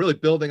 you know, really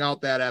building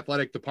out that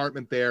athletic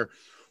department there.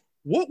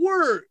 What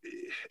were,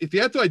 if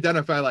you had to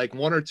identify like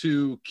 1 or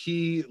 2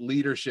 key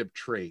leadership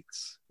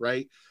traits,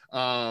 right?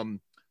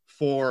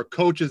 For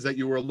coaches that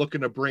you were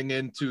looking to bring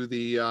into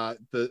the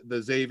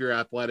Xavier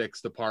athletics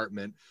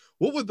department,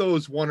 what would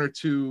those 1 or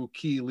 2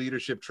 key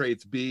leadership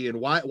traits be, and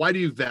why do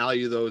you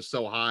value those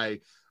so high,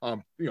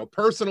 you know,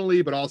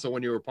 personally, but also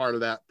when you were part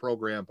of that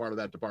program, part of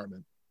that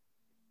department?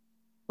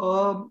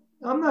 I'm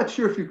not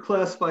sure if you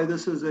classify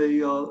this as a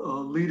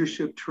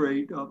leadership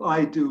trait.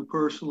 I do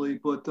personally,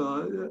 but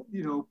you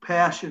know,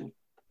 passion.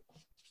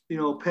 You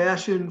know,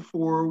 passion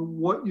for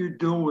what you're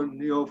doing.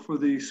 You know, for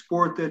the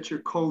sport that you're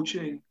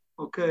coaching.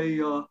 Okay,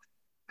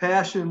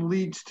 passion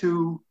leads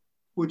to,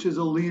 which is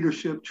a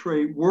leadership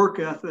trait, work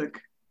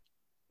ethic.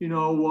 You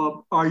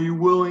know, are you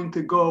willing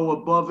to go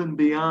above and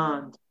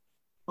beyond?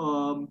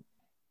 You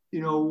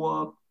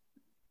know,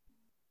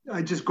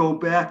 I just go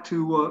back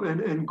to,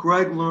 and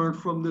Greg learned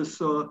from this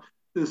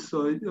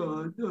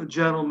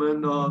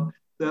gentleman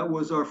that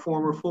was our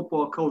former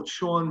football coach,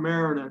 Sean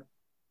Marinan.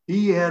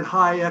 He had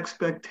high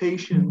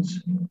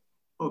expectations.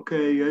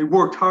 Okay, he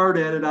worked hard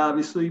at it,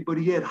 obviously, but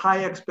he had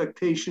high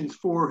expectations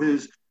for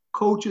his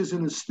coaches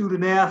and his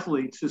student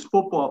athletes, his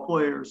football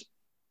players.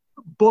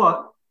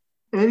 But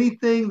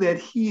anything that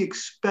he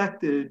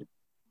expected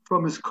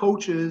from his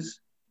coaches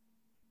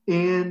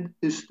and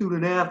his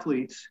student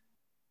athletes,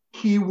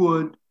 he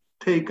would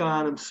take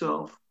on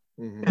himself,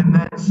 and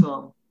then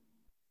some.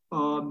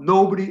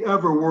 Nobody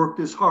ever worked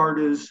as hard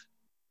as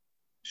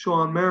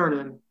Sean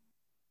Marinan.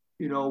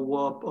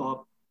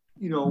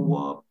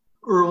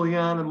 Early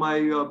on in my,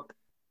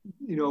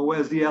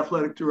 as the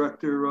athletic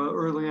director,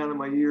 early on in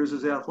my years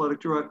as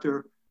athletic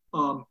director,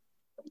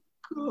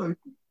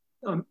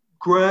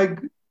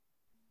 Greg,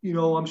 you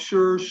know, I'm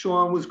sure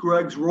Sean was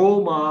Greg's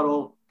role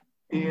model.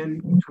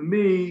 And to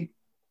me,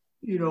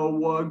 you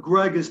know,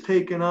 Greg has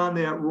taken on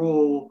that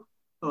role,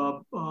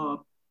 as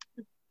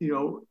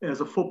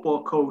a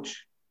football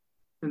coach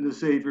in the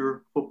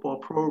Xavier football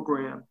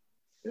program.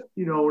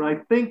 You know, and I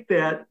think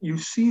that you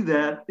see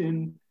that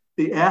in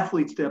the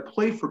athletes that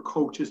play for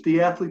coaches, the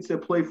athletes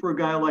that play for a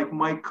guy like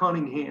Mike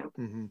Cunningham,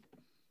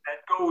 that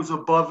goes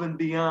above and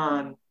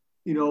beyond.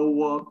 His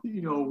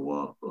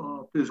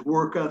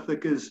work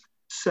ethic is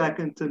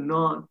second to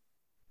none,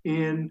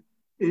 and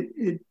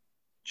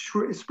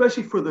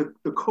especially for the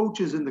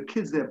coaches and the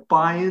kids that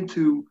buy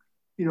into,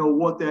 you know,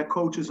 what that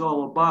coach is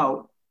all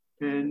about.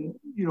 And,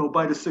 you know,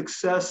 by the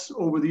success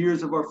over the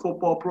years of our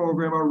football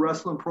program, our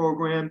wrestling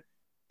program,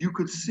 you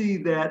could see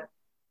that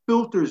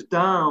filters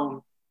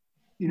down,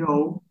 you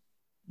know,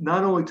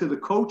 not only to the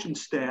coaching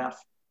staff,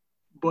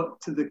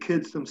 but to the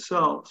kids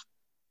themselves.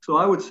 So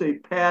I would say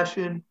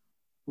passion,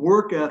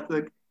 work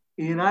ethic,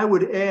 and I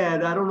would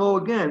add, I don't know,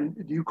 again,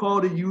 do you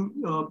call it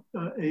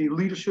a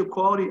leadership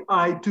quality?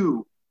 I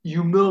do.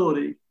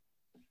 Humility.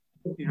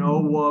 You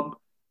know,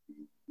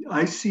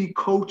 I see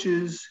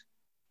coaches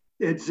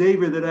at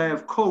Xavier that I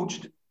have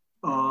coached,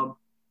 grooming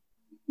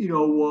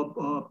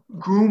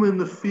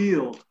the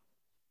field.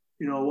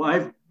 You know,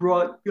 I've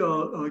brought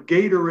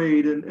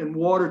Gatorade and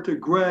water to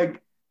Greg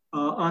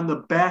on the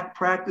back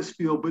practice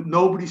field, but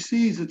nobody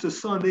sees it's a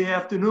Sunday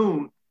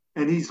afternoon,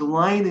 and he's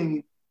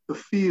lining the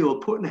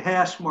field, putting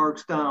hash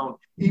marks down,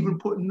 even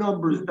putting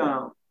numbers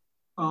down.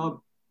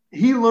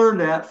 He learned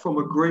that from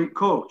a great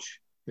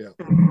coach. Yeah.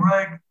 And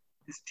Greg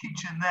is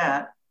teaching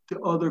that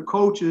to other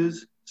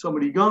coaches, some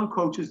of the young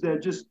coaches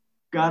that just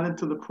got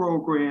into the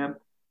program.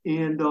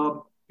 And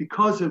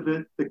because of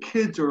it, the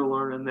kids are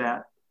learning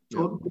that.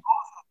 So those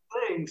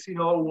are things, that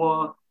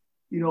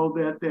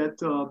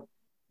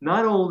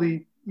not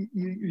only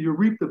you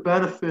reap the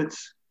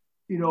benefits,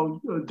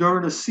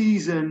 during a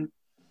season,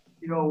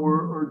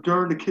 or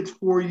during the kids'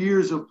 4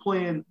 years of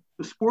playing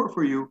the sport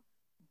for you,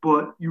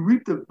 but you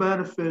reap the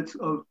benefits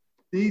of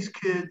these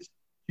kids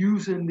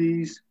using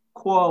these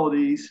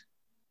qualities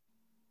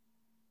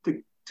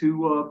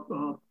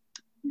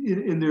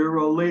in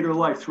their later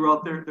life,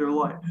 throughout their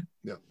life.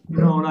 Yeah.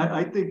 And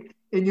I think,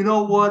 and you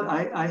know what,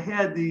 I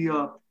had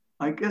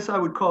I guess I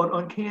would call it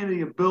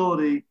uncanny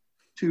ability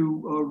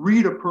to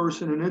read a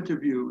person in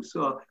interviews.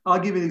 I'll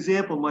give you an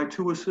example. My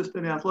 2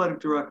 assistant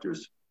athletic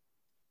directors,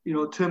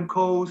 Tim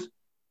Coase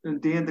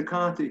and Dan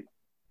DeConti,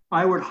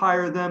 I would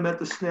hire them at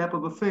the snap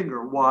of a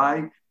finger.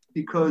 Why?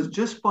 Because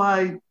just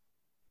by,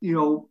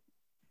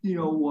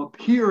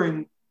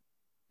 hearing,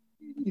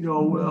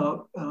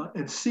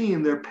 and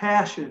seeing their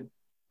passion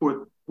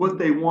for what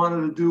they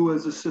wanted to do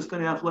as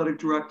assistant athletic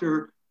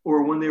director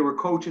or when they were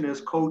coaching as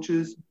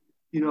coaches.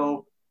 You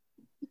know,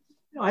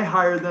 I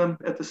hire them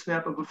at the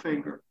snap of a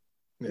finger,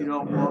 you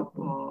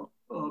know,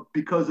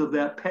 because of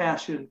that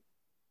passion,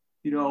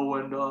 you know,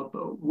 and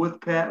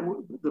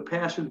the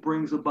passion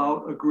brings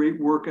about a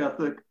great work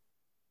ethic,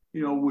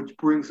 you know, which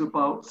brings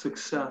about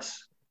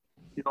success,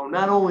 you know,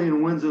 not only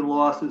in wins and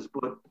losses,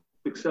 but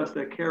success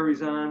that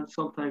carries on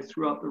sometimes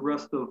throughout the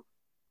rest of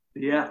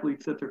the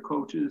athletes that they're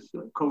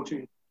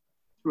coaching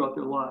throughout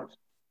their lives.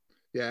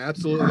 Yeah,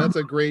 absolutely. That's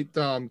a great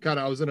kind of,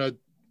 I was going to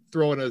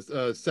throw in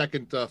a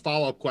second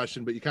follow-up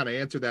question, but you kind of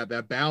answered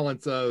that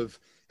balance of,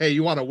 hey,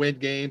 you want to win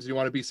games, you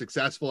want to be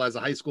successful as a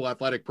high school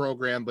athletic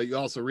program, but you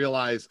also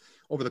realize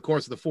over the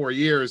course of the 4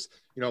 years,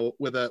 you know,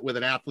 with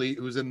an athlete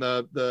who's in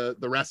the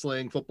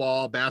wrestling,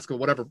 football,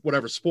 basketball,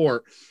 whatever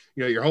sport,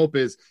 you know, your hope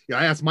is, you know,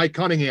 I asked Mike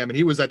Cunningham, and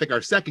he was, I think,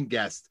 our second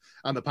guest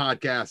on the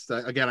podcast.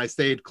 Again, I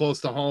stayed close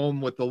to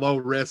home with the low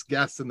risk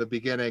guests in the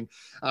beginning.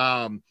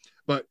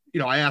 But, you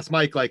know, I asked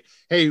Mike, like,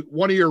 hey,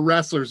 one of your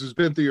wrestlers who's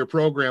been through your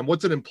program,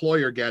 what's an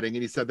employer getting?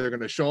 And he said, they're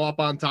going to show up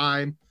on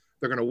time.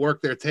 They're going to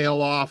work their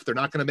tail off. They're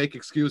not going to make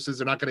excuses.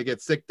 They're not going to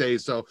get sick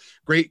days. So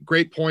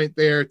great point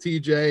there,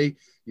 TJ.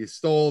 You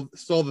stole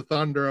the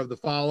thunder of the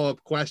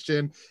follow-up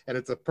question, and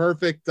it's a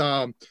perfect,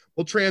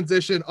 we'll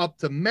transition up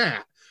to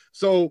Matt.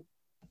 So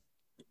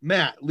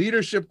Matt,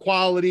 leadership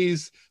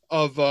qualities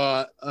of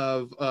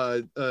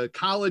a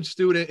college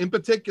student, in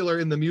particular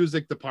in the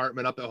music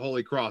department up at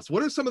Holy Cross.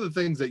 What are some of the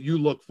things that you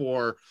look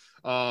for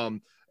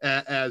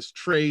as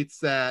traits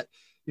that,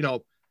 you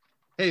know,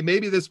 hey,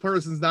 maybe this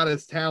person's not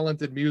as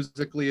talented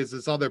musically as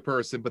this other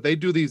person, but they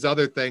do these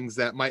other things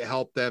that might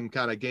help them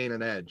kind of gain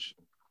an edge?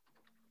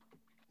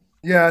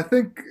 Yeah, I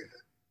think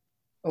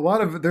a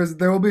lot of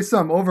there will be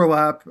some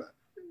overlap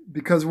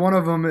because one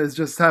of them is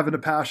just having a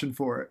passion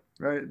for it,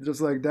 right?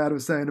 Just like Dad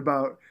was saying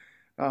about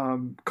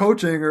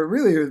coaching, or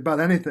really about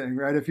anything,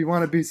 right? If you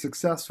want to be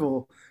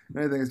successful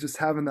in anything, it's just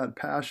having that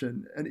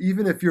passion. And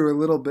even if you're a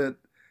little bit,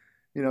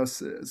 you know,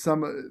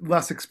 some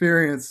less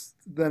experienced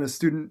than a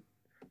student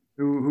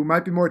who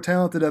might be more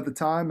talented at the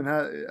time and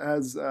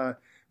has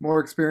more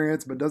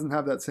experience, but doesn't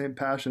have that same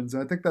passion. So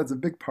I think that's a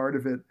big part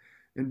of it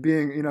in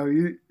being, you know,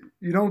 you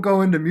don't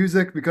go into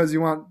music because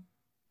you want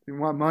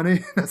money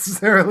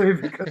necessarily,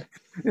 because,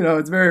 you know,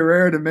 it's very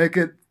rare to make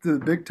it to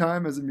the big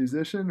time as a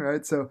musician,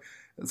 right? So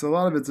a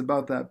lot of it's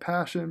about that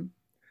passion.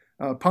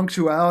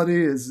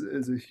 Punctuality is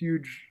a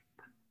huge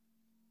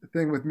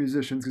thing with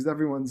musicians because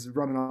everyone's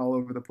running all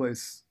over the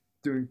place,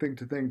 doing thing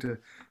to thing to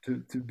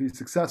be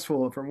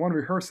successful, from one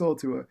rehearsal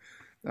to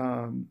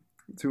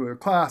a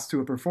class to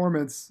a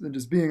performance, and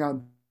just being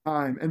on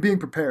time and being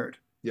prepared.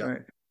 Yeah.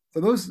 Right. So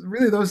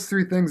those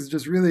three things is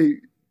just really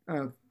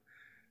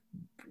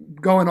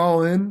going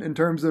all in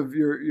terms of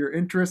your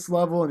interest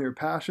level and your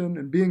passion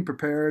and being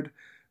prepared.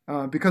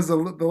 Because the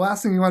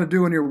last thing you want to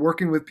do when you're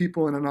working with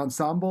people in an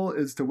ensemble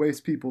is to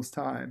waste people's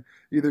time,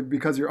 either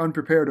because you're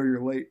unprepared or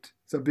you're late.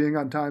 So being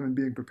on time and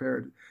being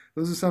prepared.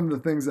 Those are some of the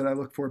things that I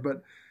look for.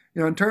 But,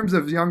 you know, in terms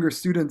of younger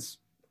students,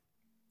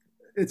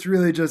 it's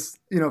really just,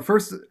 you know,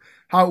 first,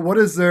 what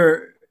is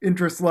their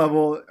interest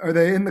level? Are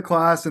they in the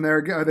class and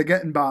are they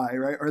getting by,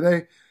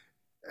 right?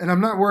 And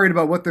I'm not worried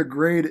about what their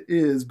grade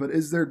is, but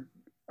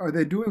are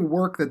they doing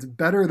work that's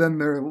better than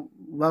their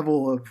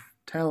level of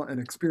talent and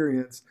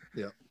experience?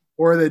 Yeah.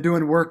 Or are they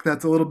doing work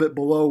that's a little bit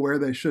below where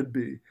they should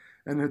be?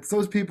 And it's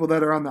those people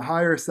that are on the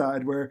higher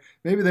side where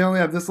maybe they only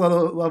have this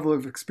level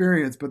of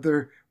experience, but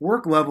their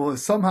work level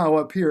is somehow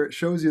up here. It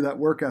shows you that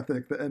work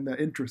ethic and the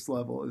interest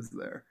level is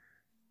there.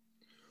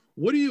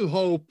 What do you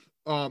hope,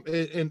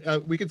 and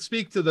we could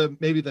speak to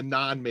maybe the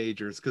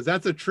non-majors, because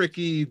that's a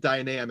tricky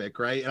dynamic,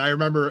 right? And I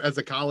remember as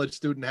a college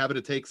student having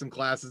to take some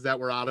classes that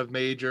were out of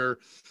major.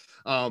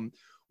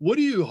 What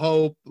do you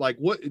hope, like,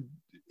 what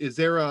is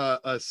there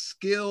a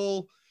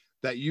skill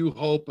that you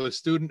hope a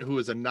student who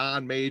is a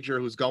non-major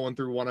who's going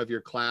through one of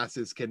your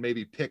classes can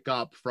maybe pick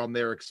up from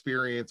their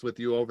experience with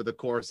you over the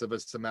course of a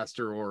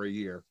semester or a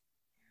year?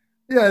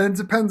 Yeah, it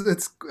depends.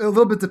 It's a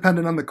little bit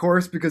dependent on the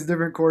course because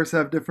different courses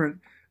have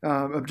different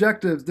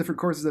objectives. Different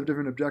courses have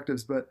different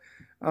objectives. But,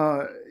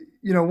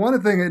 you know,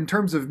 one thing in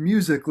terms of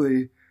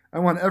musically, I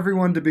want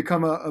everyone to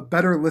become a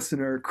better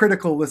listener,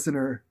 critical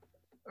listener,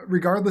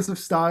 regardless of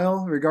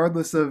style,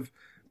 regardless of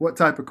what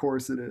type of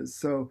course it is.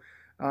 So,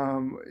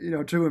 you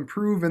know, to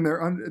improve in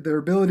their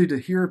ability to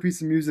hear a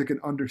piece of music and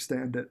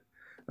understand it.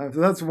 So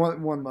that's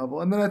one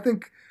level. And then I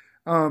think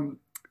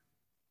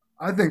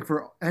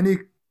for any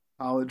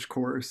college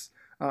course,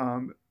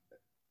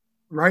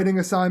 writing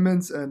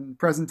assignments and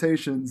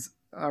presentations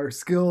are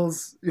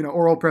skills. You know,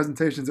 oral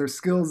presentations are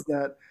skills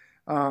that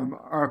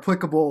are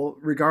applicable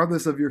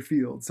regardless of your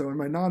field. So in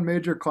my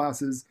non-major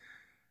classes,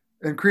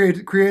 and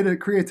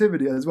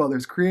creativity as well.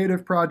 There's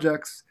creative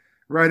projects,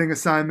 writing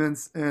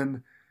assignments,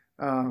 and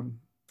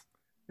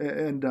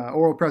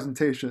oral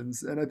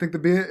presentations. And I think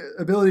the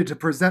ability to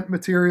present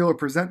material or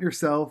present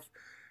yourself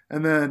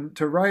and then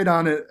to write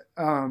on it,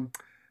 I'm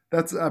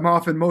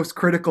often most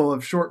critical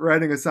of short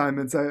writing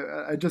assignments.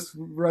 I just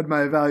read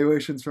my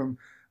evaluations from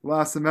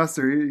last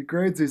semester. He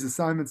grades these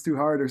assignments too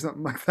hard or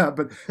something like that.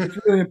 But it's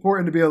really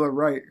important to be able to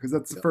write, because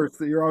that's the first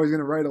that you're always going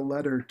to write a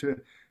letter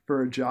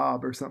for a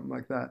job or something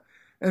like that.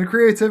 And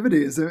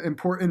creativity is an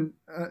important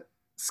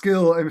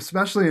skill,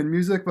 especially in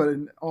music, but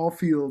in all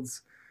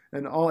fields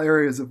and all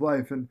areas of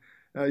life. And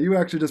you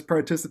actually just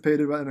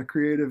participated in a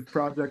creative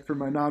project for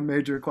my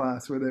non-major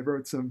class where they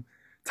wrote some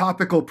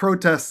topical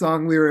protest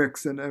song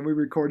lyrics, and we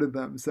recorded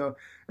them. So,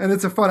 and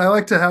it's a fun. I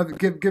like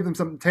to give them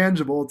something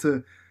tangible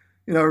to,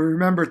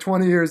 remember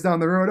 20 years down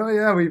the road. Oh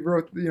yeah, we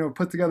wrote,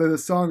 put together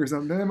this song or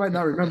something. They might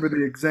not remember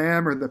the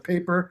exam or the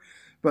paper,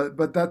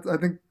 but that's, I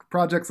think,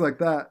 projects like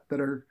that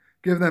are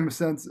give them a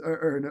sense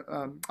or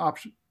an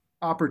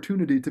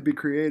opportunity to be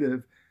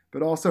creative,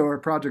 but also are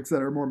projects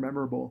that are more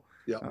memorable.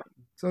 Yeah.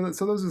 So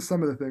those are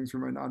some of the things for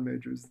my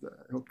non-majors that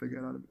I hope they get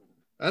out of it.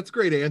 That's a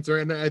great answer.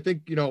 And I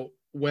think,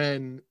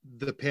 when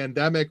the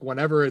pandemic,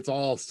 whenever it's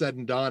all said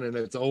and done and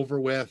it's over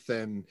with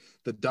and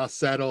the dust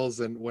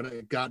settles, and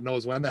when God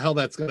knows when the hell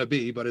that's going to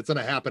be, but it's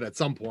going to happen at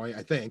some point,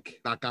 I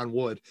think, knock on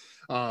wood.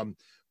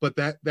 But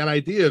that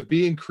idea of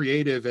being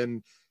creative,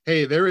 and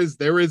hey, there is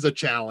a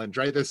challenge,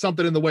 right? There's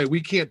something in the way. We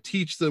can't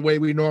teach the way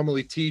we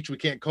normally teach. We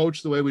can't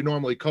coach the way we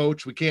normally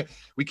coach. We can't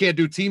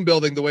do team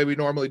building the way we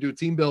normally do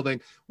team building.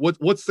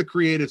 What's the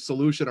creative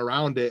solution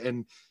around it?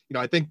 And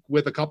I think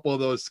with a couple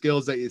of those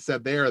skills that you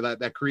said there,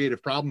 that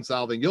creative problem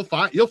solving, you'll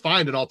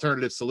find an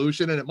alternative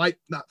solution, and it might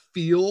not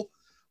feel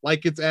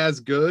like it's as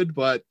good,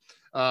 but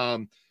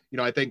I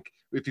think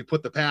if you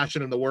put the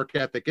passion and the work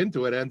ethic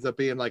into it, ends up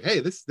being like, hey,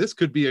 this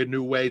could be a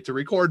new way to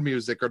record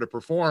music or to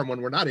perform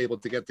when we're not able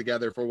to get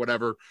together for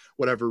whatever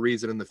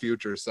reason in the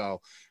future. So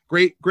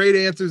great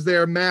answers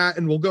there, Matt.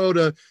 And we'll go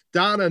to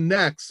Donna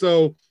next.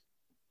 So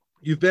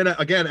you've been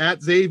again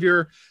at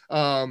Xavier,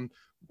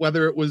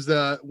 whether it was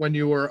when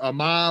you were a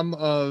mom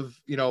of,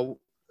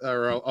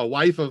 or a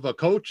wife of a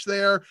coach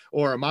there,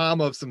 or a mom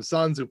of some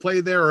sons who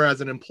played there, or as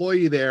an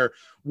employee there.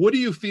 What do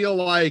you feel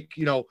like,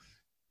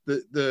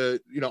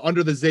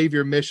 under the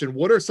Xavier mission,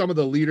 what are some of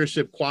the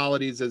leadership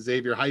qualities that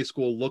Xavier High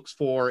School looks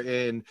for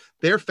in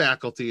their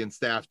faculty and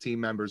staff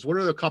team members? What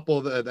are the couple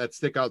that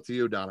stick out to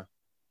you, Donna?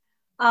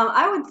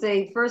 I would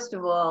say, first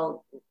of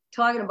all,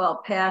 talking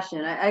about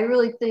passion, I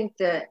really think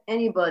that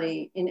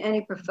anybody in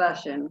any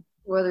profession,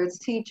 whether it's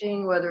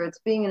teaching, whether it's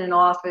being in an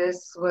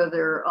office,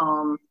 whether,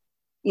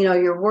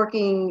 you're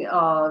working,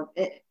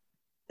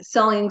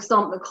 selling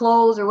some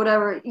clothes or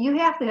whatever, you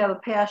have to have a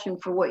passion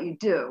for what you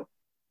do.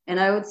 And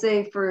I would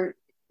say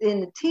in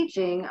the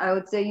teaching, I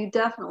would say you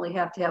definitely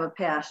have to have a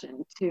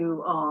passion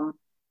to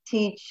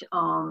teach,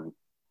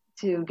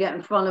 to get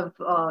in front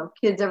of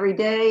kids every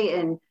day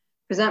and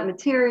present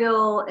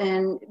material.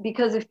 And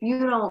because if you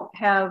don't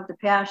have the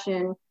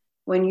passion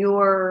when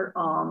you're,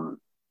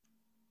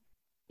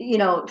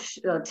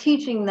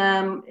 teaching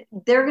them,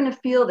 they're going to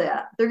feel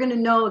that. They're going to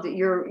know that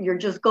you're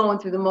just going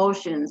through the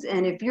motions.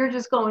 And if you're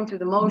just going through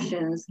the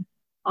motions,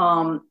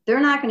 they're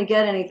not going to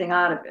get anything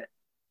out of it.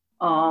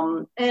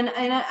 And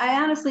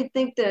I honestly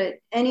think that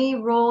any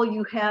role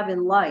you have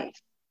in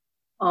life,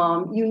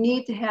 you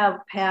need to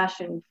have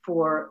passion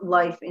for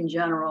life in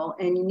general,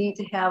 and you need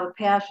to have a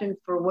passion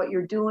for what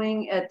you're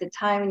doing at the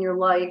time in your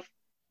life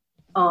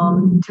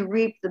to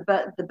reap the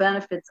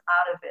benefits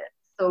out of it.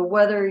 So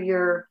whether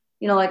you're,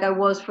 like I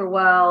was for a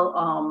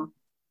while,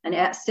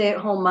 an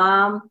stay-at-home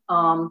mom,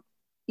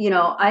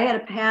 I had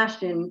a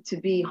passion to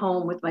be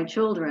home with my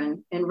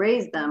children and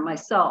raise them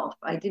myself.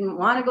 I didn't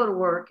want to go to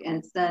work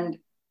and send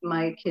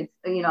my kids,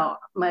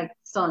 my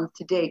sons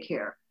to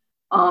daycare.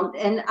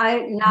 And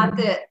not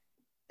that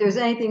there's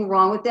anything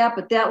wrong with that,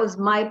 but that was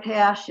my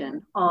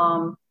passion.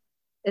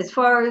 As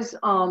far as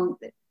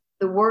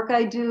the work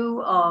I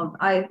do,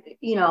 I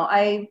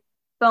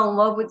fell in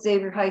love with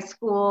Xavier High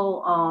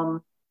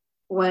School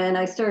when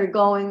I started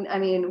going.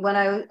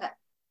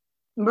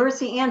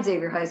 Mercy and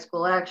Xavier High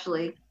School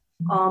actually,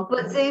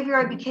 but Xavier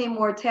I became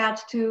more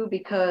attached to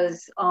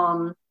because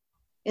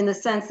in the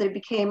sense that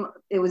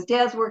it was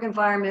Dad's work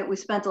environment. We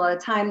spent a lot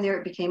of time there.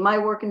 It became my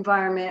work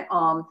environment.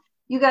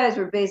 You guys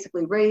were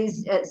basically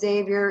raised at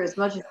Xavier as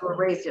much as you were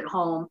raised at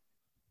home.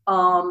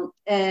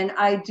 And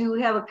I do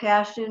have a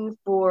passion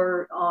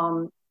for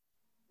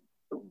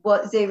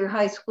what Xavier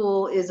High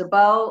School is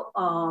about.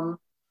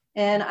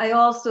 And I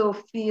also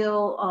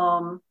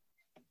feel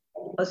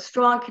a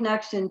strong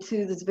connection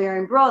to the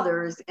Zvarian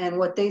brothers and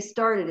what they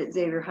started at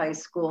Xavier High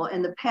School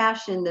and the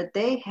passion that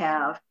they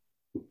have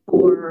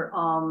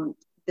for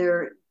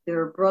their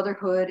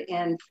brotherhood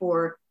and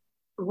for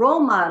role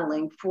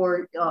modeling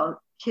for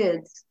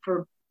kids,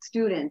 for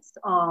students,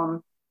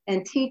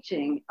 and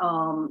teaching.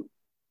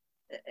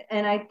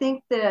 And I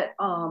think that,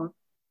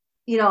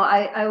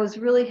 I was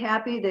really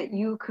happy that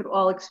you could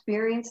all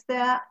experience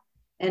that.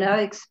 And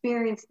I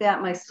experienced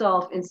that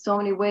myself in so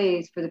many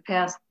ways for the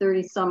past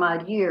 30 some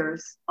odd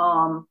years.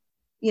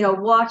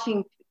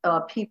 Watching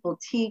people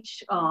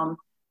teach,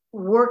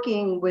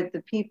 working with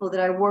the people that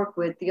I work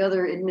with, the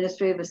other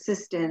administrative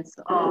assistants,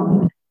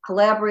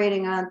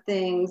 collaborating on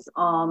things,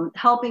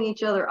 helping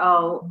each other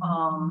out,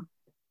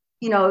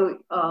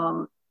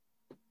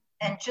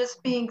 and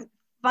just being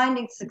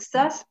finding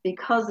success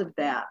because of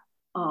that,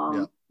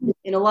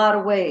 in a lot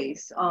of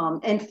ways,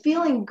 and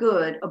feeling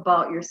good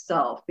about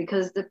yourself,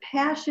 because the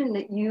passion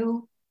that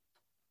you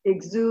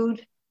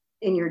exude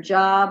in your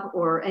job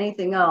or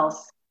anything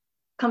else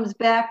comes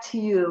back to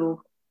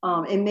you,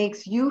 and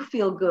makes you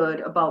feel good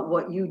about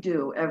what you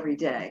do every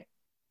day.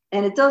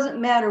 And it doesn't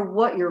matter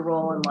what your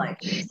role in life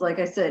is. Like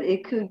I said,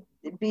 it could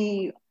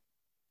be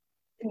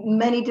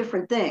many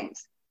different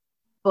things,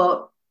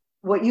 but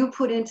what you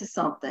put into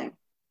something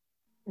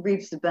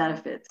reaps the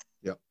benefits.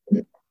 Yep.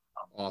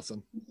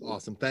 Awesome.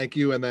 Thank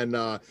you. And then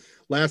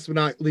last but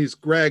not least,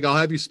 Greg, I'll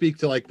have you speak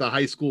to like the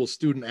high school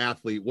student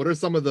athlete. What are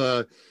some of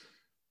the,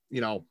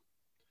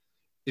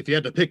 if you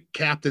had to pick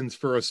captains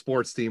for a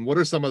sports team, what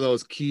are some of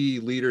those key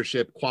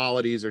leadership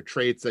qualities or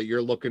traits that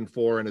you're looking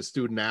for in a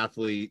student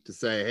athlete to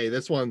say, hey,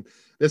 this one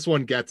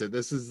gets it.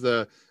 This is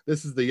the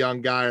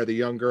young guy or the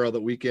young girl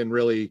that we can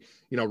really,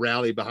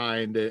 rally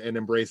behind and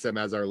embrace them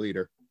as our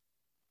leader?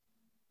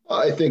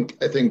 I think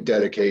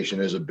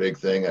dedication is a big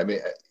thing. I mean,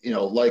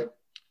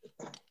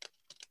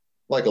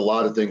 like a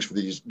lot of things for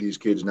these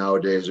kids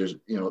nowadays, there's,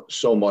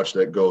 so much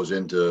that goes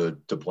into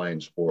playing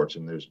sports,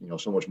 and there's,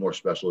 so much more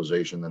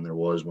specialization than there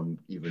was when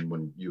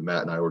you,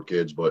 Matt, and I were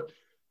kids. But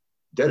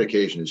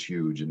dedication is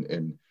huge,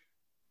 and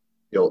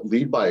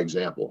lead by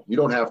example. You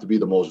don't have to be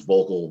the most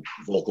vocal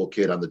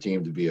kid on the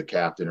team to be a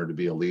captain or to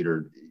be a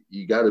leader.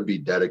 You got to be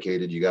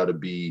dedicated. You got to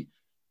be,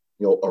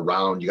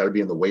 around. You got to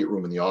be in the weight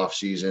room in the off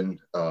season.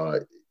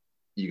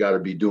 You got to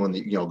be doing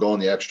going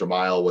the extra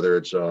mile, whether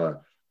it's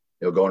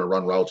going to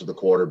run routes with the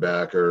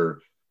quarterback,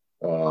 or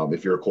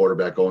if you're a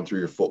quarterback, going through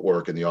your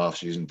footwork in the off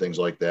season, things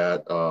like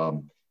that.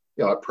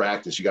 At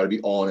practice, you got to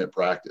be all in at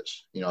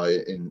practice,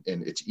 and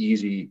it's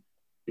easy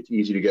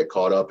to get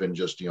caught up in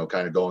just,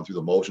 kind of going through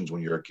the motions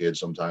when you're a kid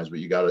sometimes, but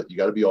you got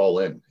to be all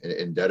in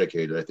and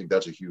dedicated. I think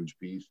that's a huge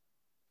piece.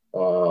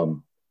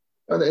 And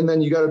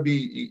then you got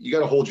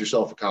to hold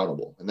yourself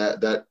accountable. And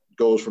that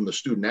goes from the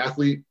student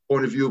athlete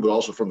point of view, but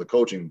also from the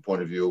coaching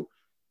point of view.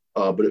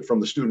 But from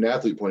the student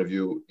athlete point of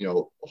view,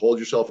 hold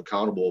yourself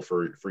accountable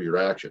for your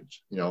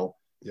actions,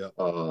 Yeah.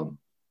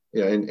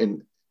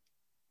 And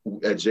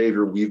at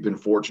Xavier, we've been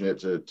fortunate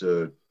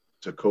to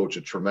coach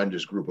a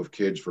tremendous group of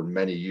kids for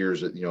many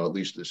years, at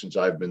least since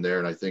I've been there.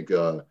 And I think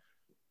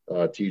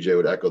TJ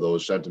would echo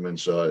those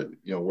sentiments.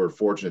 We're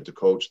fortunate to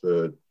coach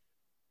the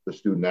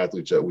student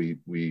athletes that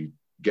we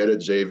get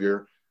at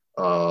Xavier.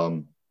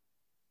 And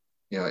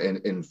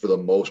for the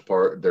most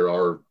part,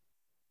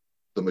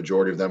 the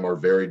majority of them are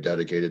very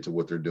dedicated to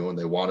what they're doing.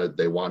 They want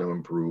to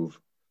improve.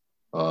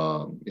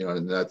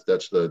 And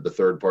that's the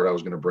third part I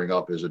was going to bring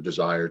up, is a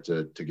desire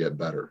to get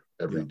better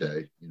every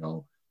day.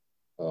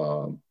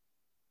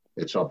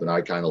 It's something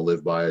I kind of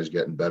live by, is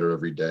getting better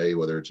every day,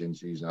 whether it's in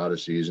season, out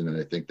of season. And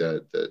I think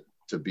that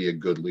to be a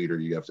good leader,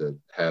 you have to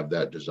have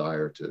that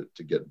desire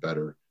to get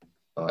better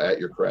at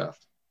your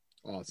craft.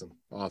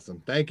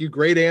 Awesome. Thank you.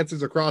 Great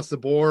answers across the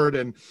board.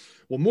 And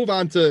we'll move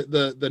on to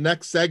the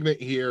next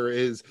segment here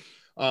is,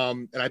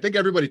 and I think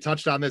everybody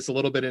touched on this a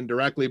little bit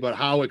indirectly, but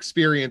how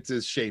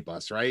experiences shape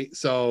us, right?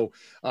 So,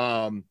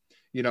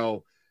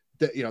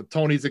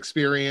 Tony's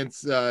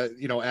experience,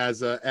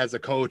 as a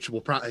coach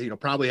will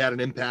probably had an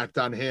impact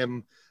on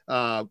him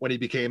when he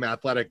became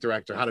athletic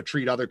director, how to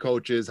treat other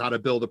coaches, how to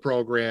build a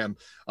program.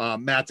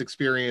 Matt's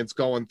experience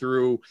going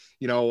through,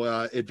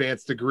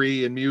 advanced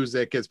degree in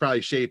music has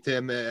probably shaped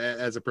him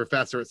as a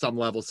professor at some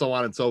level, so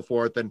on and so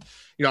forth. And,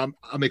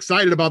 I'm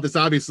excited about this,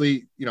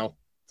 obviously,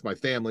 it's my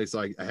family,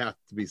 so I have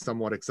to be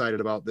somewhat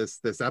excited about this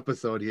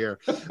episode here,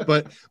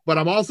 but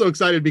I'm also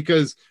excited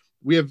because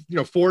we have,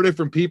 4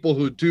 different people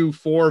who do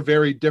 4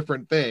 very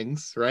different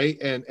things, right?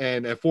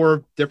 And at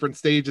 4 different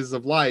stages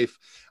of life.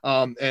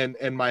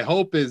 And my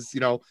hope is,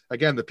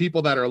 again, the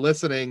people that are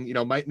listening,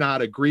 might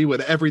not agree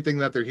with everything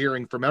that they're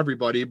hearing from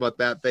everybody, but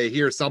that they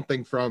hear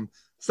something from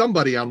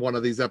somebody on one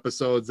of these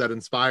episodes that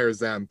inspires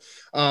them.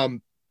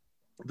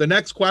 The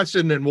next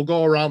question, and we'll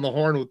go around the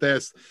horn with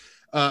this,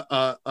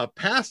 a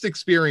past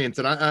experience,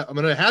 and I'm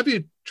going to have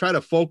you try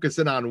to focus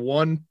in on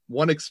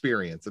one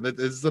experience, and this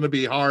is going to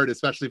be hard,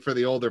 especially for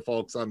the older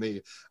folks on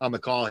the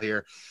call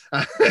here.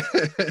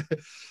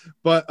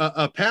 But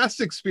a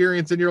past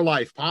experience in your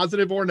life,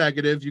 positive or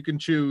negative, you can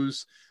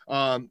choose,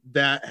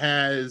 that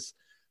has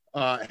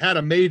had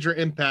a major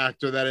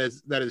impact, or that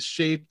has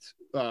shaped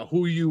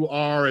who you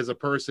are as a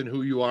person,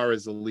 who you are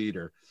as a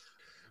leader.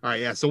 All right,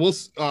 yeah. So we'll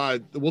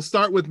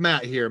start with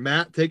Matt here.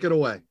 Matt, take it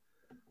away.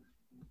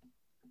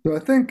 So I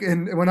think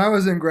when I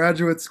was in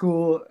graduate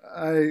school,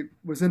 I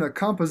was in a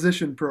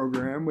composition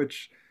program,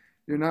 which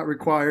you're not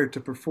required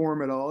to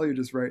perform at all. You're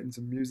just writing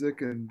some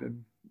music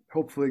and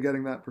hopefully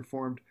getting that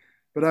performed.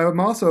 But I'm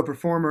also a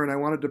performer, and I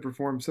wanted to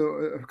perform. So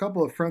a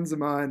couple of friends of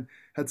mine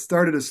had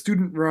started a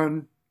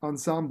student-run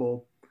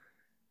ensemble,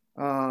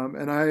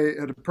 and I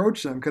had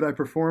approached them. Could I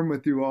perform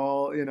with you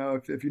all?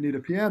 If you need a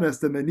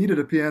pianist, and they needed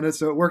a pianist,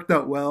 so it worked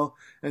out well.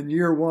 And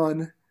year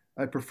 1,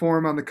 I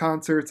perform on the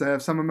concerts. I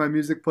have some of my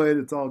music played.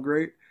 It's all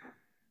great.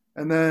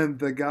 And then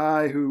the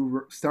guy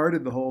who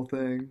started the whole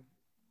thing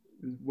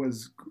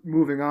was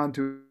moving on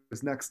to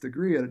his next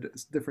degree at a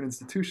different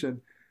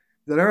institution,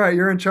 that, all right,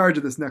 you're in charge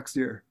of this next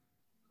year.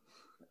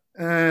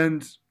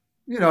 And,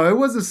 you know, it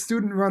was a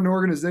student run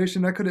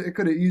organization. It could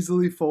have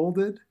easily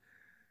folded,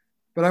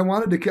 but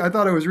I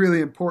thought it was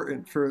really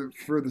important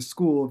for the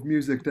School of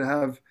Music to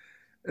have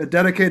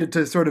dedicated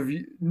to sort of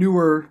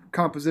newer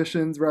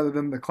compositions rather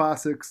than the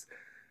classics.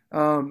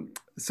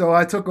 So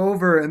I took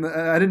over, and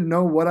I didn't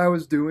know what I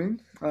was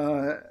doing,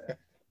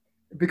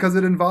 because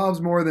it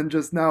involves more than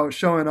just now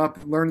showing up,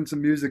 learning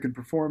some music, and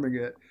performing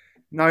it.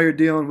 Now you're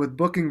dealing with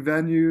booking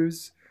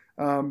venues,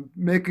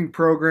 making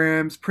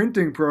programs,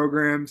 printing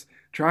programs,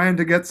 trying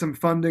to get some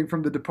funding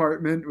from the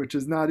department, which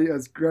is not,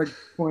 as Greg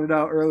pointed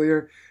out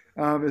earlier,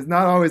 is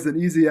not always an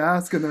easy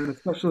ask. And then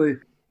especially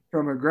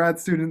from a grad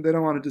student, they're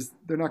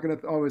not going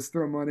to always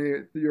throw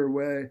money your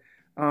way.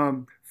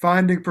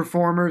 Finding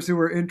performers who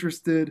are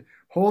interested,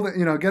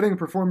 getting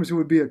performers who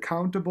would be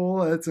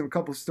accountable. I had a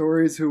couple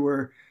stories who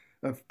were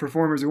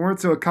performers who weren't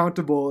so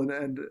accountable,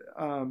 and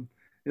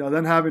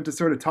then having to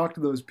sort of talk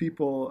to those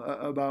people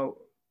about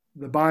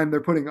the bind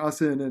they're putting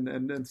us in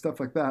and stuff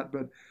like that.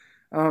 But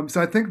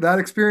so I think that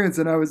experience,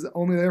 and I was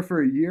only there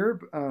for a year,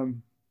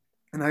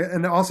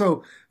 and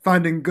also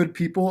finding good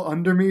people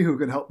under me who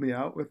could help me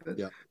out with it.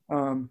 Yeah.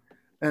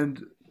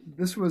 And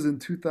this was in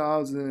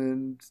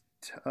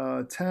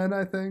 2010,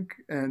 I think,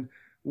 and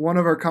one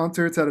of our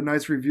concerts had a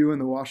nice review in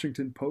the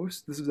Washington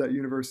Post. This was at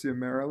University of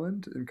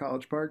Maryland in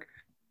College Park,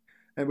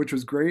 and which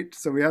was great.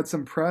 So we had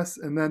some press,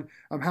 and then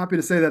I'm happy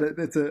to say that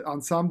it's an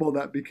ensemble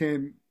that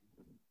became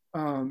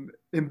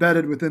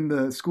embedded within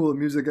the School of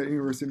Music at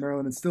University of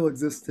Maryland and still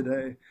exists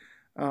today.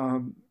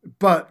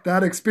 But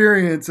that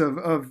experience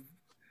of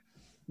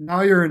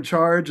now you're in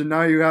charge and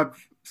now you have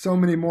so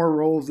many more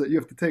roles that you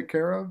have to take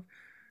care of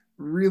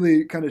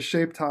really kind of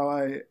shaped how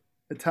I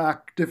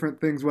attack different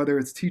things, whether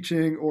it's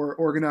teaching or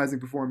organizing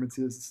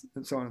performances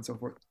and so on and so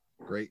forth.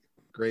 Great.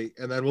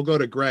 And then we'll go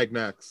to Greg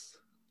next.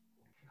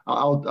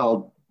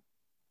 I'll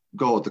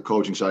go with the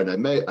coaching side.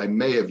 I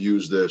may have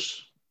used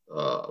this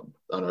on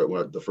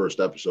the first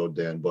episode,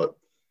 Dan, but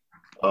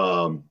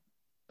I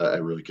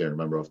really can't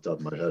remember off the top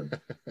of my head.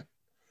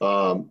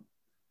 It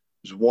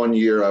was one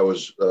year I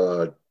was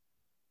a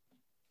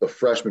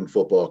freshman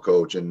football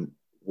coach and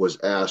was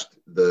asked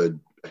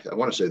I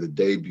want to say the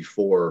day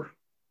before,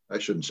 I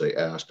shouldn't say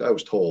asked, I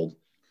was told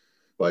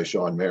by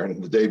Sean Marin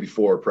the day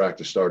before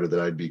practice started that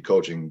I'd be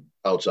coaching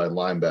outside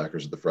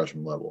linebackers at the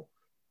freshman level,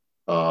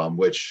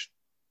 which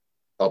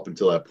up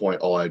until that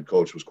point, all I had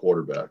coached was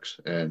quarterbacks.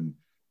 And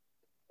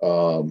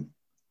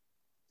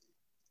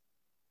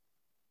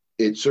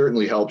it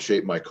certainly helped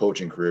shape my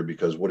coaching career,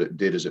 because what it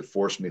did is it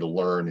forced me to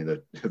learn in a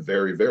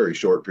very, very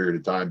short period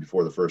of time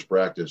before the first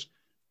practice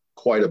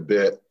quite a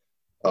bit.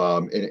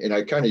 And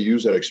I kind of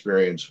use that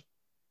experience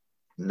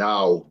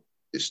now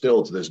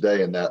still to this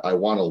day, in that I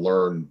want to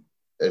learn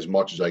as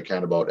much as I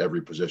can about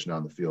every position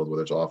on the field,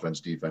 whether it's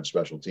offense, defense,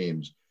 special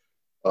teams.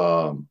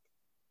 And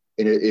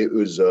it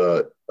was,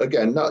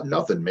 again,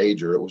 nothing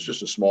major. It was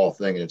just a small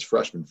thing, and it's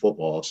freshman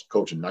football. It's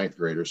coaching ninth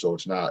graders, so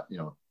it's not,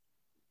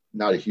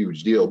 not a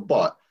huge deal.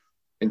 But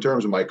in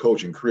terms of my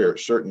coaching career, it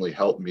certainly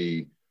helped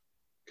me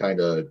kind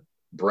of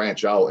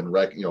branch out and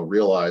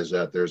realize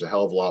that there's a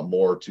hell of a lot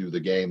more to the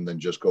game than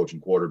just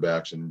coaching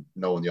quarterbacks and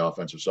knowing the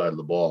offensive side of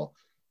the ball.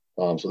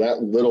 So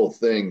that little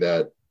thing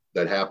that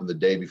happened the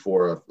day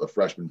before a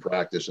freshman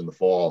practice in the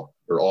fall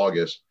or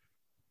August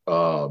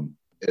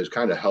has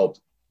kind of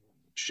helped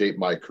shape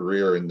my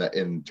career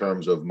in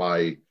terms of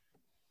my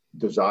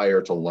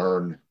desire to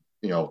learn,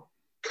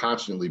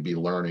 constantly be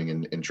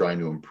learning and trying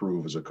to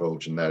improve as a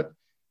coach, and that,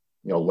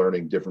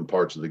 learning different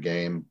parts of the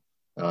game.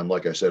 And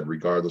like I said,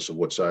 regardless of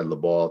what side of the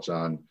ball it's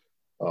on,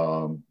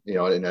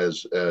 and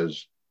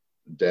as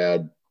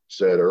Dad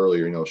said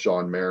earlier,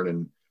 Sean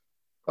Marin,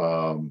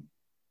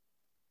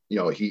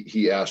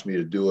 he asked me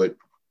to do it,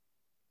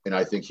 and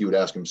I think he would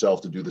ask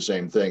himself to do the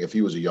same thing if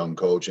he was a young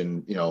coach,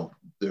 and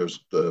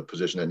there's the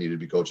position that needed to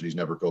be coached that he's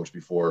never coached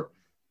before.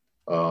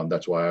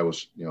 That's why I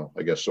was,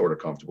 I guess, sort of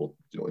comfortable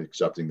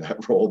accepting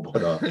that role,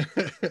 but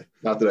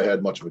not that I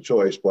had much of a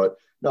choice. But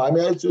no, I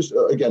mean, it's just,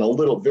 again,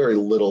 very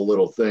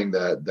little thing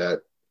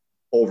that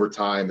over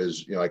time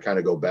is, I kind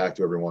of go back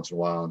to every once in a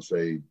while and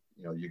say,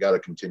 you got to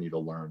continue to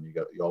learn.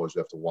 You always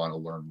have to want to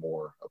learn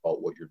more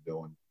about what you're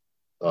doing.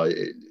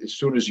 As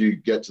soon as you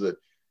get to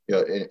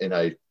and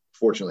I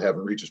fortunately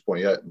haven't reached this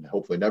point yet, and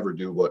hopefully never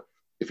do, but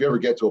if you ever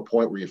get to a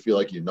point where you feel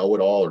like you know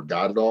it all or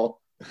got it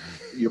all,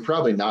 you're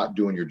probably not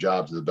doing your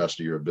job to the best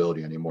of your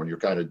ability anymore. And you're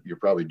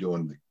probably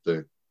doing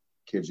the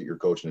kids that you're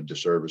coaching a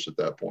disservice at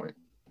that point.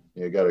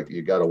 You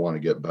gotta want to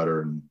get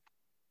better. And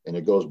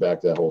it goes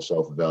back to that whole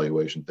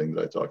self-evaluation thing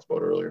that I talked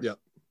about earlier. Yeah,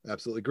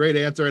 absolutely. Great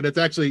answer. And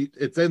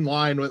it's in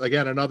line with,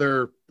 again,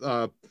 another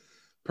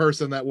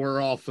person that we're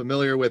all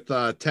familiar with,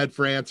 Ted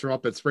France from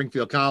up at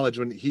Springfield College,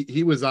 when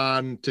he was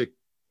on to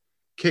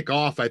kick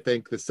off, I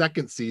think, the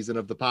second season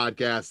of the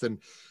podcast. And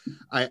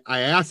I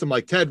asked him,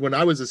 like, Ted, when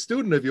I was a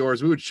student of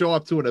yours, we would show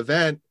up to an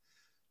event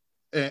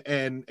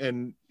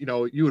and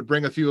you would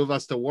bring a few of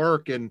us to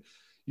work, and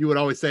you would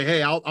always say,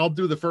 hey, I'll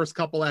do the first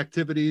couple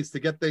activities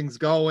to get things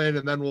going,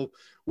 and then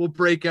we'll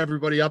break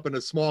everybody up into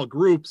small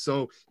groups.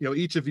 So,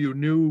 each of you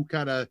knew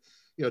kind of,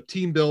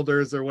 team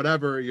builders or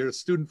whatever, your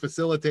student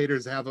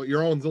facilitators have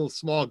your own little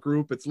small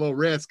group. It's low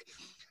risk.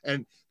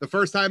 And the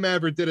first time I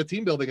ever did a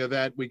team building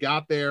event, we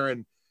got there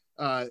and,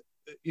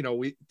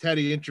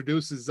 Teddy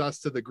introduces us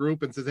to the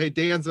group and says, hey,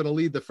 Dan's going to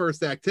lead the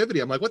first activity.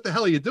 I'm like, what the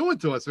hell are you doing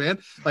to us, man?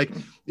 Like,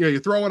 you're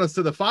throwing us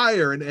to the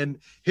fire. And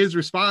his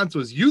response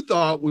was, you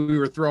thought we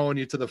were throwing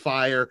you to the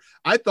fire.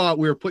 I thought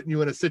we were putting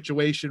you in a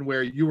situation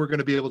where you were going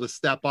to be able to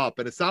step up.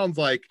 And it sounds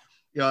like,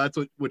 that's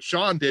what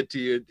Sean did to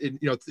you.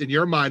 In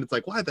your mind, it's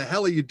like, why the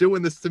hell are you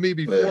doing this to me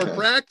before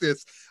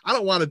practice? I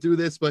don't want to do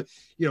this, but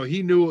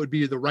he knew it would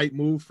be the right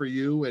move for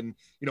you, and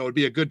it would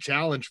be a good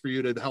challenge for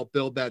you to help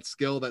build that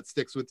skill that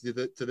sticks with you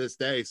to this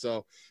day.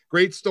 So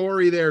great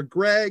story there,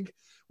 Greg.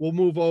 We'll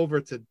move over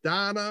to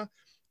Donna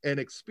and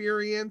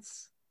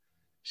experience.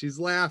 She's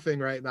laughing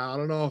right now. I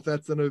don't know if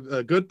that's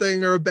a good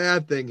thing or a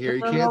bad thing here.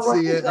 You can't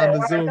see it on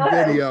the Zoom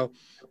video.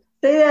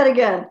 Say that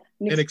again.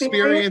 An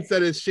experience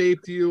that has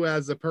shaped you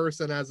as a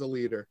person, as a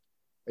leader.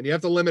 And you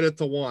have to limit it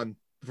to one.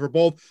 For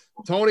both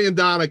Tony and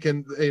Donna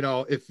can,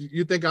 if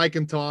you think I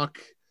can talk,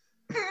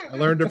 I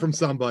learned it from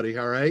somebody.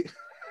 All right.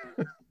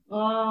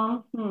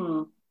 All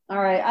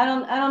right. I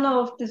don't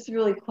know if this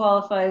really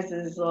qualifies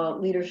as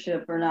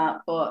leadership or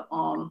not, but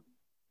I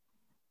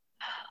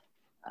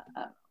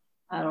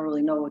don't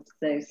really know what to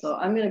say. So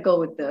I'm going to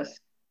go with this.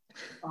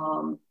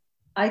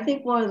 I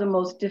think one of the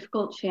most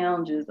difficult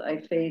challenges I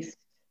faced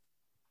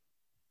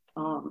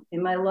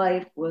in my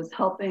life was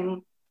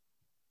helping.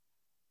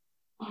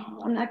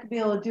 I'm not gonna be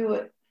able to do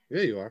it.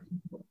 Yeah, you are.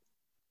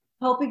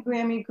 Helping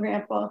Grammy and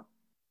Grandpa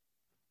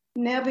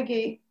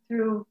navigate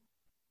through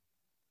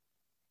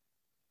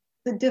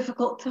the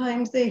difficult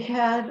times they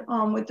had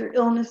with their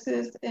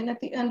illnesses and at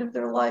the end of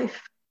their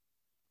life.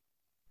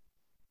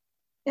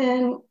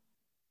 And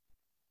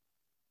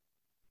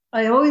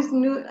I always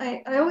knew,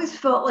 I always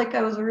felt like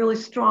I was a really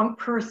strong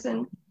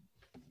person,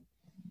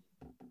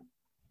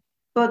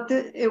 but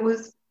it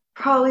was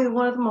probably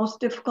one of the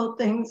most difficult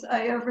things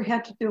I ever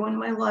had to do in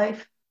my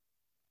life.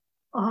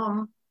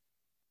 And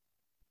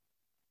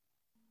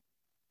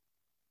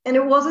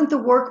it wasn't the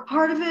work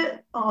part of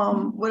it,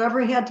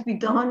 whatever had to be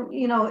done,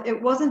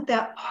 it wasn't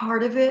that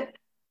part of it.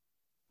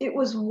 It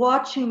was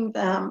watching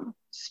them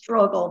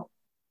struggle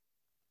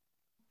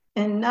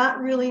and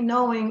not really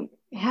knowing,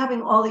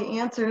 having all the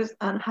answers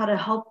on how to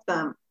help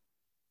them.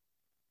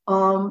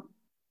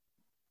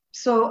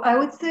 So I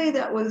would say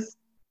that was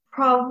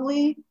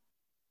probably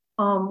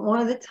one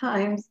of the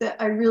times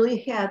that I really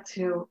had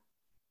to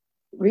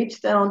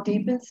reach down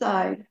deep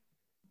inside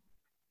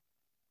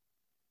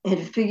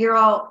and figure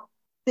out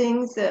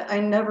things that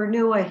I never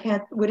knew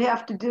I would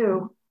have to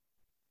do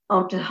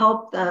to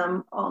help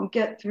them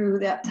get through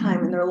that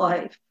time in their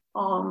life.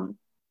 And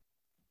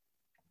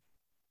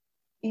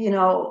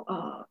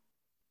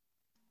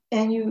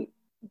you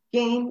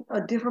gain a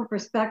different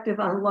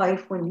perspective on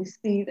life when you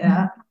see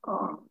that.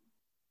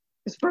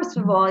 Because first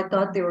of all, I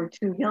thought they were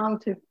too young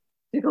to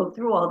go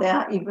through all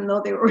that, even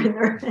though they were in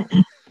their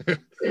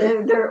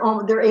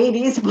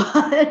 80s,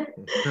 but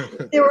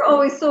they were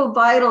always so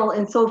vital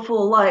and so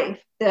full of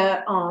life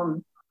that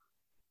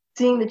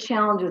seeing the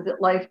challenges that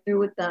life threw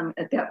with them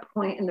at that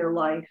point in their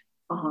life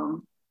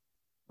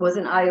was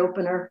an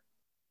eye-opener,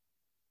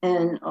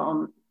 and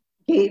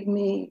gave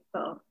me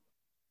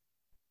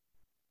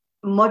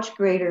much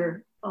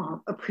greater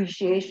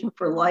appreciation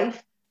for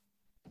life,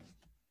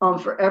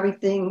 for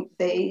everything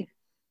they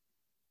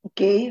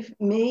gave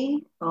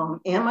me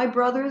and my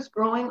brothers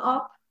growing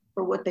up,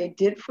 for what they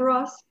did for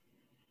us,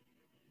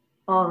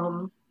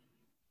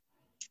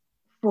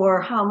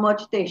 for how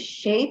much they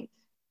shaped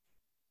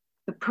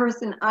the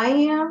person I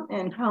am,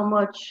 and how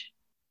much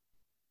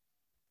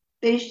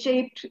they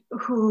shaped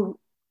who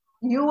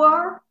you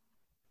are,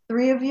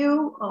 three of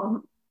you,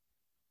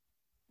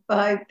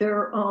 by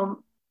their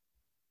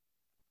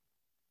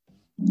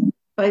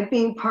by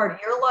being part of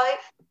your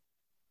life,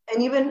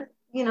 and even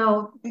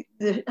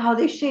how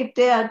they shaped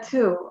Dad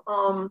too.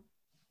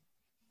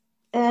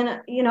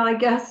 And I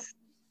guess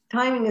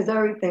timing is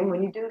everything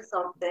when you do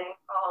something.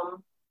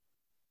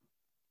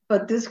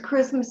 But this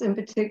Christmas in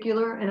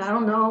particular, and I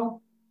don't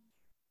know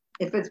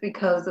if it's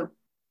because of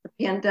the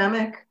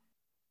pandemic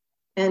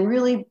and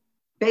really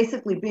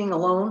basically being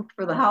alone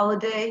for the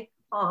holiday,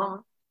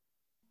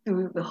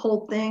 through the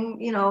whole thing,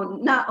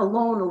 not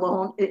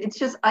alone. It's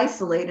just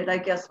isolated, I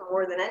guess,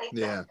 more than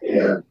anything.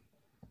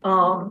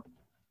 Yeah.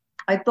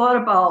 I thought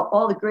about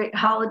all the great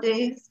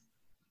holidays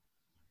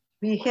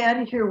we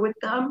had here with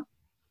them,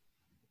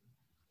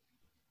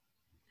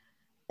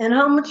 and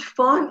how much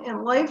fun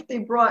and life they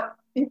brought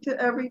into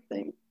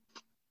everything.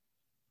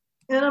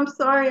 And I'm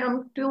sorry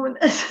I'm doing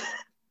this.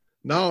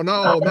 No.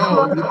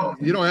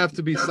 You don't have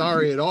to be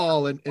sorry at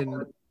all.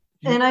 And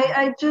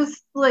I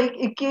just,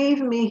 it gave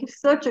me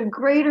such a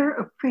greater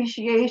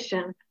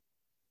appreciation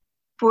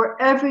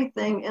for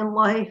everything in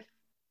life.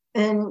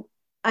 And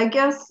I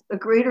guess a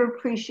greater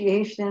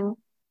appreciation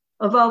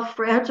of how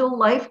fragile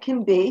life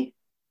can be,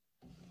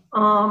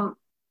 Even,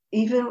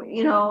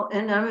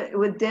 and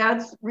with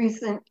Dad's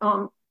recent,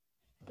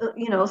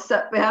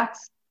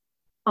 setbacks,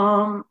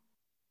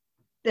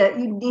 that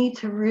you need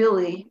to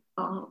really,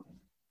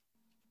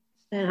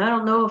 and I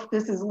don't know if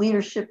this is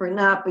leadership or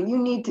not, but you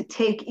need to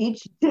take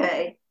each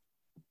day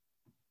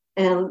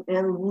and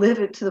live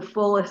it to the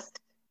fullest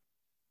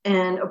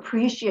and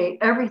appreciate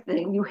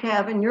everything you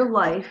have in your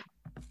life.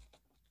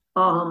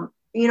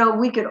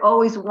 We could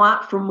always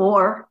want for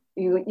more.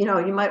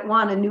 You might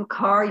want a new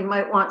car, you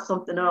might want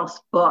something else,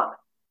 but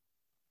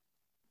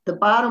the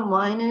bottom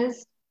line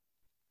is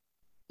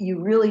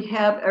you really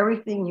have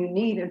everything you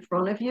need in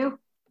front of you,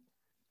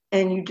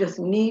 and you just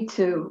need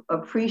to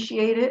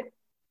appreciate it,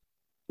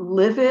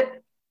 live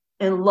it,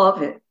 and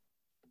love it.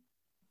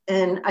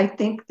 And I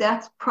think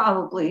that's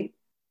probably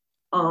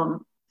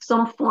some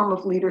form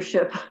of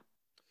leadership.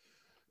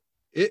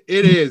 It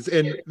is.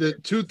 And the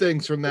two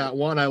things from that: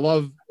 one, I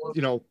love,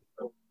 thank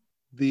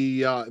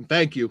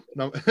you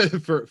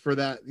for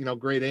that,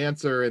 great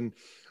answer. And,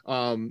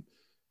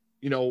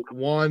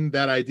 one,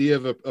 that idea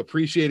of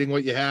appreciating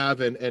what you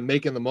have and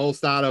making the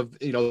most out of,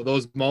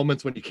 those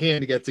moments when you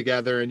can get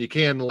together and you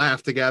can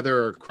laugh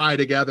together or cry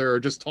together or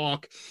just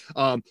talk.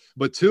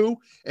 But two,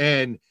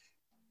 and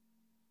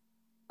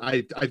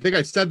I think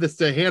I said this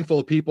to a handful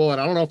of people, and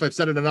I don't know if I've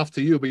said it enough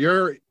to you, but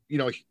you're,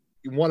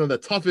 one of the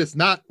toughest,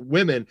 not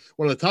women,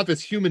 one of the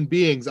toughest human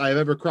beings I've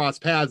ever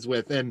crossed paths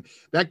with. And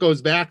that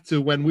goes back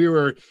to when we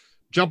were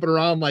jumping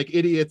around like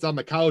idiots on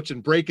the couch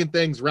and breaking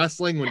things,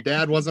 wrestling when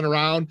Dad wasn't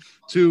around,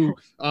 to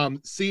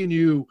seeing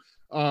you,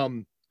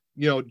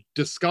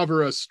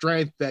 discover a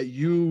strength that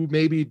you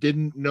maybe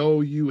didn't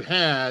know you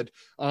had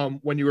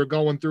when you were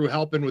going through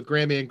helping with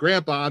Grammy and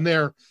Grandpa on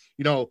their,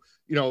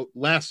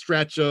 last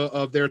stretch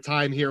of their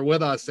time here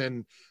with us.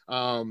 And,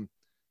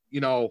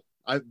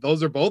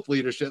 those are both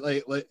leadership.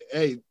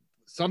 Hey,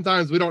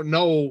 sometimes we don't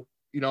know,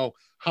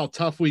 how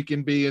tough we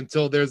can be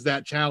until there's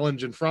that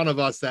challenge in front of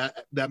us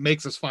that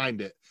makes us find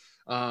it.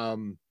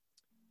 And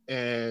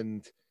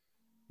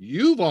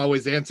you've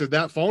always answered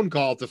that phone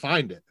call to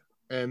find it.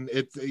 And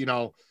it's,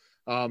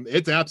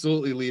 it's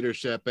absolutely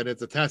leadership, and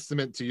it's a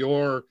testament to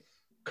your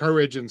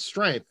courage and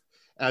strength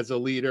as a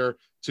leader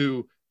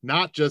to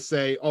not just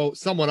say, oh,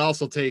 someone else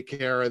will take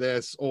care of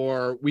this,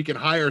 or we can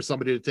hire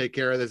somebody to take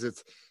care of this.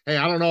 It's, hey,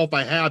 I don't know if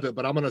I have it,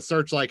 but I'm going to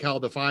search like hell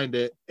to find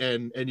it.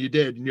 And you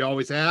did, and you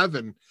always have.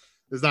 And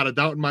there's not a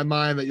doubt in my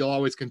mind that you'll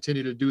always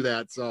continue to do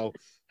that. So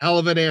hell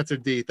of an answer,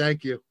 D.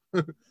 Thank you.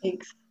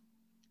 Thanks.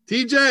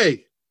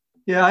 TJ.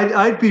 Yeah,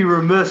 I'd be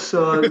remiss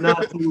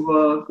not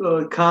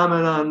to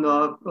comment on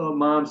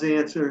Mom's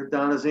answer,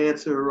 Donna's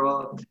answer.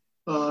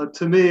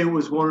 To me, it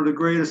was one of the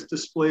greatest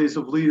displays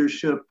of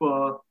leadership,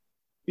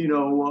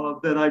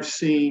 that I've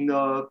seen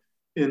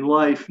in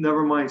life,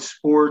 never mind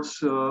sports,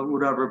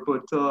 whatever,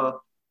 but,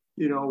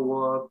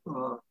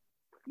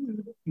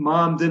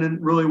 Mom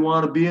didn't really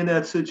want to be in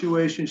that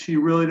situation. She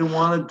really didn't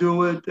want to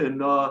do it.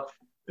 And,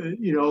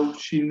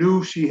 she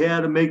knew she had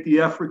to make the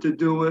effort to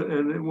do it,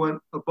 and it went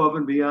above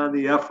and beyond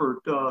the effort.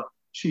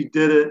 She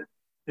did it,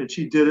 and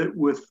she did it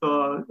with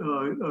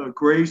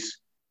grace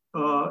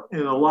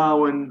and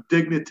allowing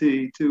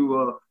dignity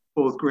to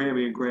both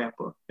Grammy and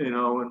Grandpa, and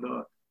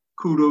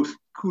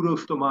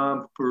kudos to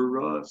Mom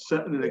for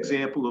setting an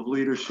example of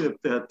leadership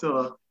that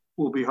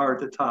will be hard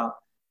to top.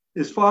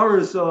 As far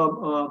as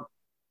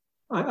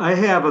I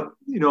have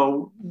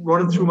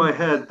running through my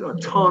head a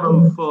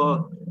ton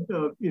of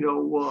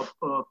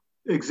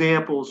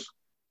examples,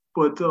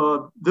 but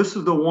this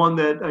is the one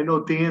that I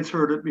know Dan's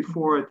heard it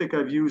before. I think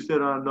I've used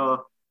it on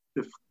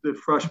the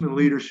freshman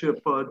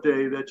leadership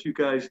day that you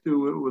guys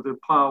do with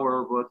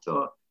Empower. But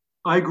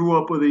I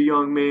grew up with a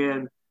young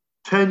man,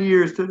 10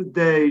 years to the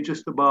day,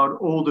 just about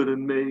older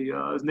than me.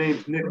 His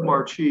name's Nick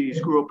Marchese.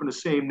 Grew up in the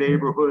same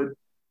neighborhood,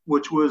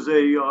 which was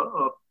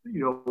a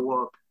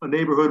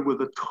neighborhood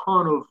with a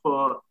ton of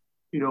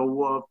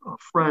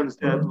friends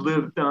that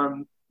lived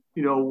on,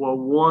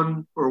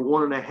 one or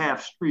one and a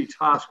half streets,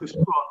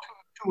 two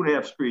and a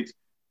half streets,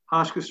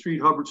 Hotchkiss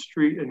Street, Hubbard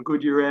Street, and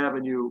Goodyear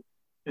Avenue.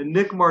 And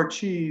Nick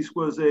Marchese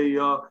was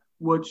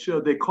which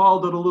they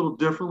called it a little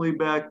differently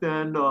back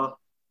then, but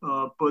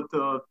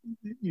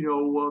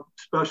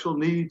special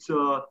needs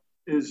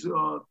is,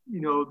 the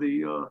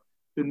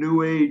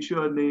new age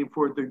name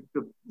for it,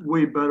 the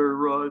way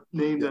better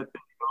name that they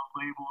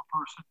label a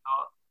person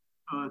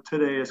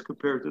today as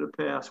compared to the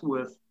past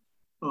with.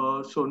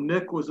 So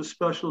Nick was a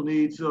special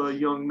needs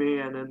young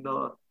man. And,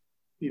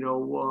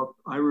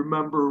 I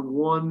remember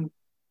one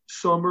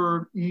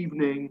summer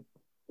evening,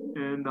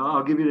 and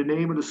I'll give you the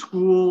name of the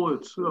school.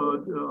 It's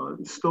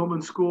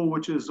Stillman School,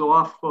 which is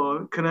off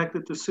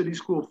connected to City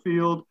School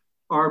Field,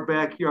 our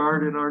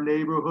backyard in our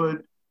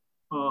neighborhood.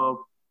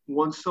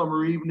 One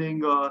summer evening,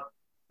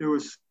 there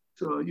was,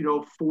 4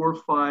 or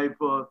 5,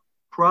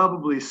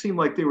 probably seemed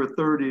like they were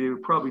 30,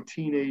 probably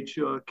teenage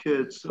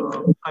kids,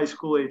 high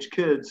school age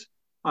kids.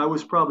 I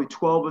was probably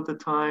 12 at the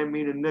time,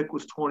 meaning Nick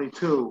was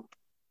 22.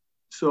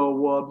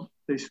 So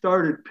they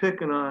started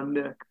picking on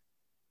Nick,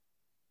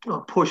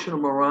 pushing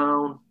him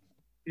around,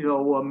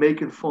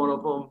 making fun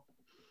of him.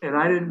 and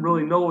I didn't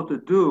really know what to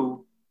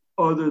do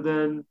other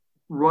than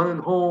running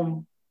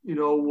home,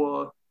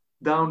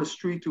 down the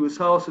street to his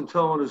house and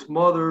telling his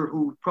mother,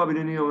 who probably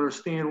didn't even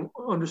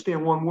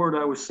understand one word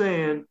I was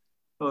saying,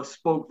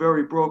 spoke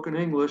very broken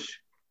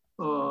English,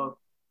 and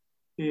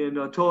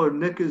told her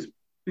Nick is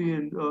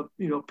being,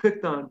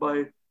 picked on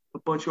by a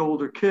bunch of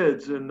older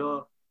kids. And,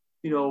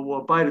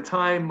 by the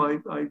time I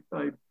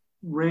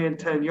ran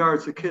 10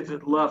 yards, the kids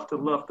had left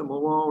and left him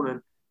alone.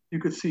 And you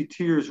could see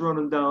tears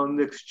running down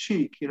Nick's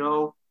cheek,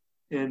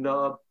 and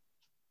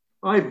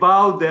I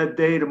vowed that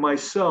day to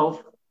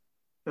myself,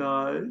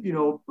 never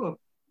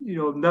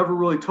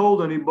really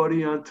told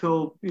anybody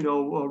until,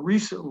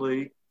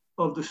 recently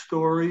of the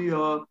story,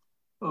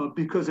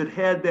 because it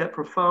had that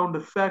profound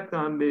effect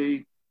on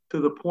me, to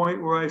the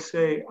point where I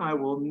say, I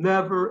will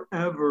never,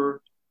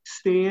 ever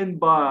stand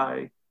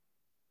by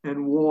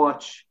and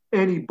watch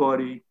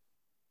anybody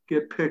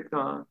get picked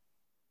on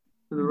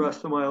for the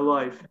rest of my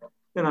life.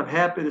 And I'm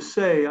happy to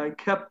say I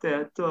kept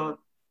that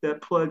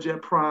pledge,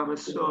 that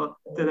promise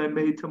that I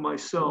made to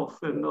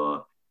myself. And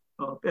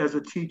as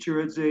a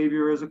teacher at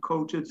Xavier, as a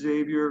coach at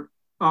Xavier,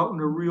 out in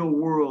the real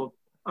world,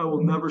 I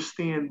will never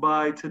stand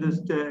by to this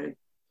day,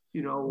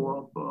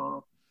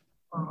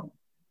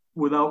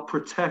 without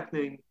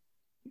protecting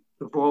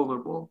the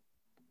vulnerable,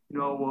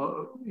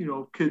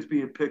 kids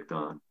being picked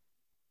on,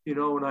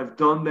 and I've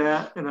done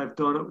that, and I've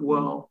done it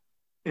well.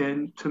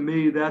 And to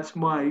me, that's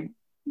my,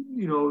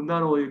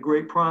 not only a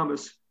great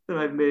promise that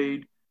I've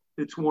made,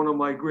 it's one of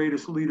my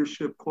greatest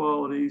leadership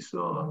qualities,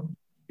 that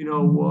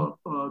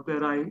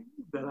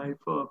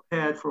I've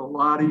had for a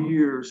lot of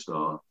years,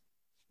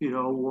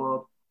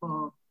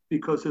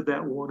 because of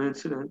that one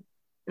incident.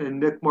 And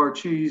Nick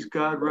Marchese,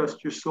 God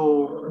rest your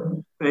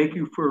soul, thank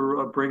you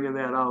for bringing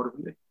that out of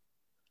me.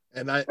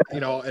 And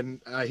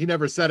he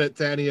never said it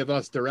to any of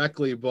us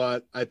directly,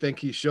 but I think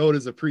he showed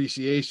his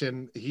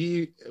appreciation.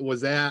 He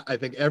was at, I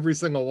think, every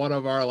single one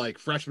of our like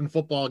freshman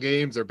football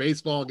games or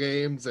baseball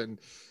games. And,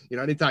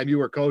 anytime you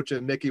were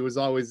coaching, Nicky was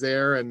always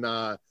there. And,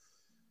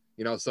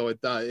 so it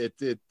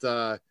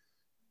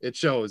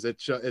shows,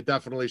 it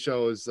definitely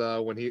shows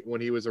when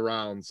he was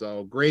around.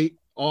 So great,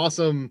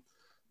 awesome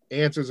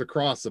answers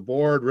across the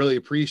board. Really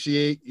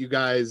appreciate you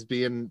guys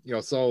being,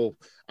 so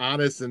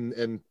honest,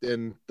 and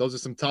those are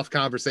some tough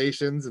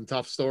conversations and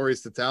tough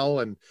stories to tell.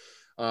 And,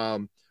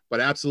 but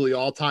absolutely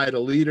all tied to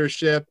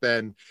leadership.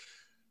 And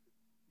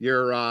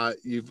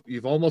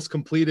you've almost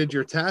completed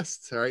your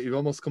test. All right. You've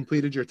almost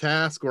completed your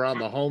task. We're on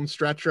the home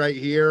stretch right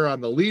here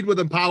on the Lead with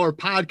Empower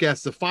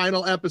podcast, the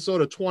final episode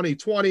of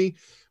 2020.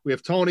 We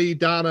have Tony,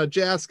 Donna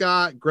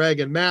Jascott, Greg,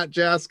 and Matt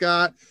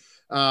Jascott.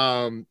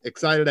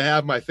 Excited to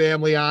have my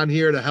family on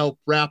here to help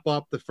wrap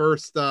up the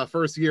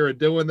first year of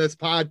doing this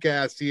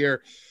podcast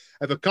here.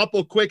 I have a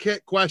couple quick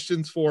hit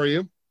questions for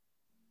you.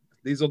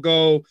 These will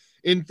go,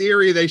 in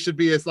theory, they should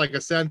be as like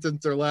a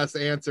sentence or less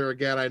answer.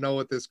 Again, I know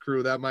with this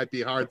crew that might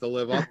be hard to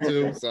live up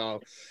to.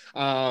 So,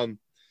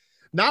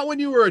 not when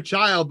you were a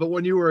child, but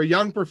when you were a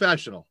young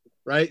professional,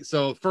 right?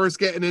 So first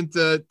getting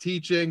into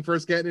teaching,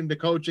 first getting into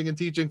coaching and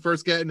teaching,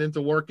 first getting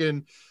into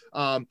working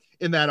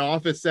in that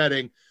office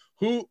setting.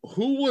 Who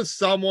was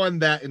someone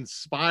that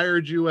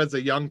inspired you as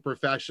a young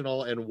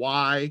professional, and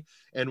why?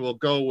 And we'll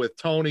go with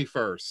Tony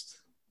first.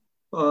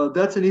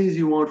 That's an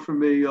easy one for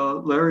me.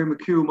 Larry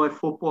McHugh, my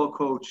football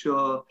coach,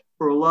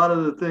 for a lot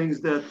of the things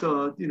that,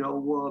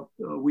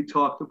 we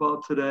talked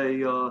about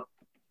today.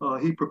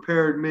 He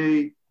prepared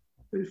me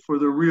for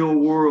the real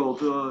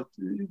world,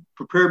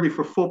 prepared me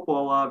for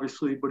football,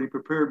 obviously, but he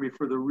prepared me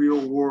for the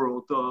real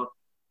world.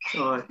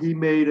 He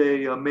made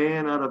a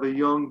man out of a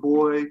young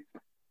boy,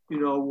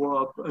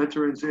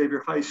 entering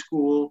Xavier High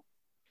School,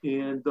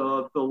 and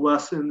the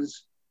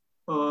lessons,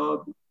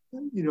 that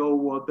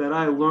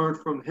I learned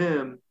from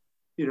him.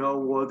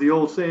 The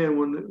old saying,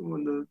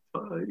 when the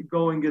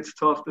going gets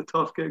tough, the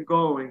tough get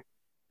going.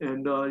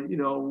 And,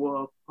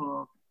 no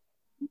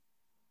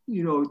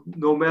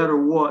matter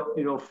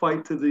what,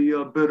 fight to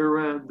the bitter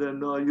end,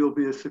 then you'll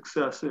be a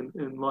success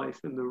in life,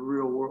 in the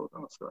real world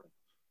outside.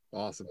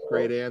 Awesome.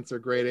 Great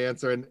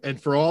answer. And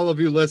for all of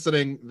you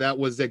listening, that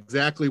was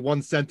exactly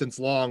one sentence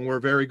long. We're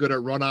very good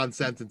at run-on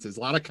sentences. A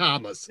lot of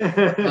commas.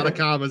 A lot of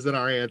commas in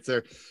our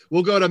answer.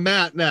 We'll go to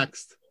Matt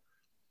next.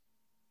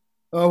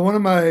 One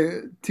of my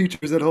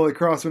teachers at Holy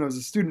Cross when I was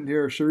a student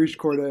here, Sharish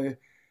Corday,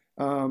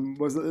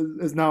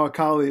 is now a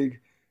colleague,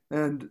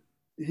 and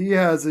he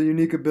has a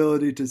unique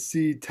ability to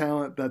see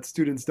talent that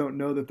students don't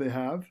know that they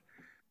have.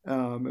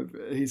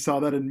 He saw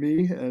that in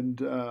me, and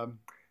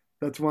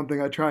that's one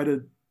thing I try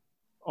to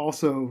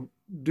also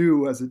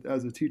do as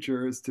a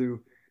teacher, is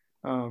to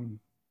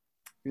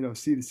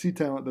see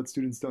talent that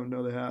students don't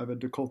know they have,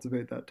 and to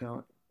cultivate that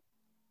talent.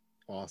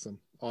 Awesome.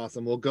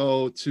 We'll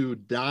go to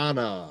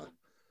Donna.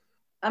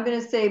 I'm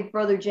going to say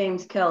Brother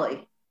James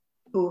Kelly,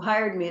 who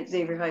hired me at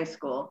Xavier High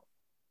School,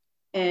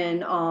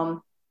 and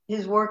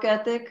his work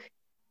ethic,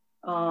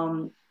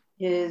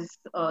 his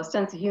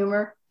sense of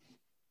humor,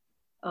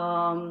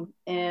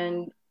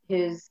 and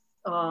his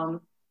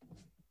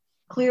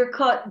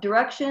clear-cut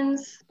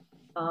directions,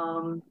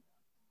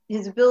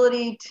 his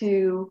ability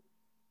to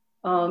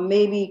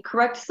maybe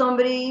correct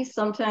somebody,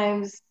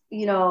 sometimes,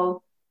 you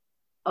know,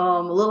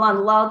 a little on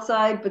the loud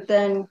side, but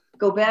then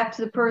go back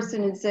to the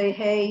person and say,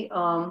 hey,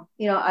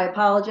 you know, I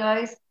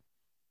apologize.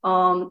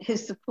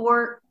 His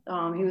support,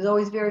 he was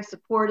always very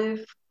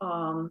supportive.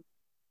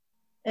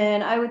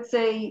 And I would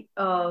say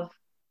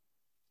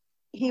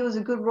he was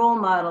a good role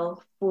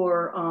model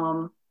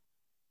for,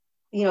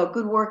 you know,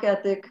 good work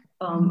ethic,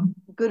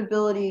 good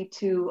ability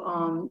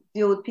to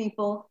deal with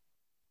people,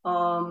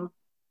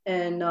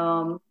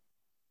 and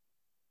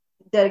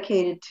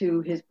dedicated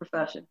to his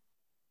profession.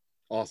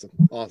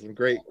 Awesome.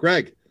 Great.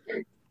 Greg.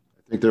 I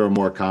think there are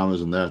more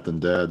commas in that than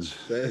dads.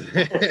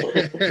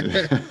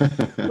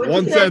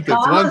 One sentence.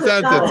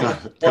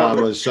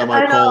 Commas,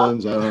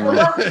 semicolons. I don't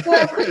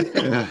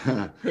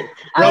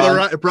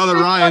know. Brother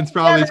Ryan's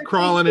probably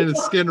crawling in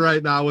his skin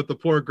right now with the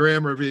poor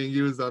grammar being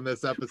used on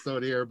this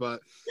episode here,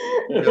 but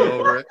get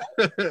over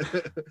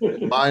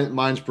it.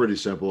 Mine's pretty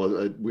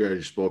simple. We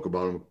already spoke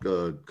about him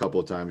a couple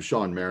of times.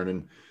 Sean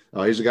Marinan.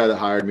 He's the guy that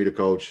hired me to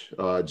coach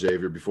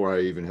Xavier before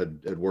I even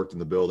had worked in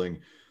the building.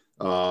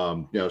 You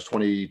know, I was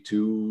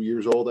 22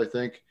 years old, I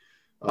think.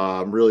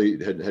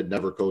 Really had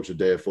never coached a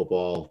day of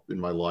football in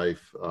my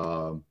life.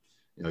 You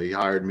know, he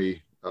hired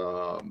me,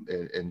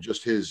 and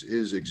just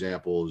his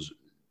example is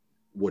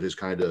what has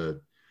kind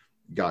of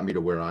got me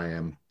to where I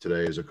am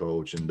today as a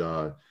coach,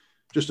 and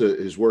just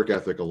his work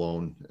ethic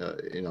alone.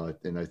 You know,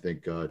 and I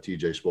think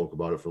TJ spoke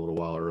about it for a little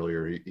while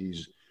earlier.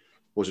 He's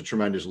was a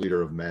tremendous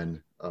leader of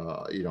men,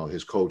 you know,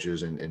 his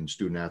coaches and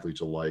student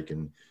athletes alike.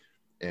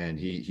 And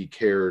he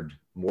cared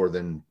more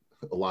than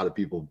a lot of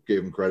people gave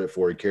him credit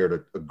for. He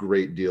cared a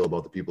great deal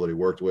about the people that he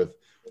worked with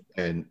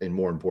and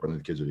more importantly,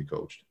 the kids that he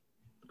coached.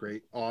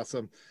 Great.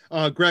 Awesome.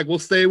 Greg, we'll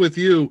stay with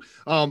you.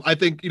 I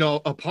think, you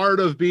know, a part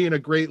of being a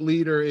great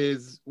leader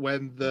is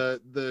when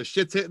the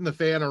shit's hitting the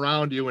fan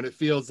around you and it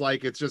feels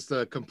like it's just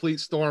a complete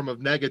storm of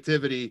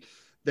negativity.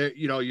 That,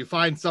 you know, you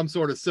find some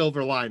sort of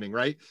silver lining,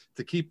 right?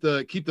 To keep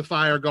the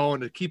fire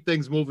going, to keep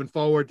things moving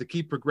forward, to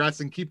keep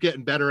progressing, keep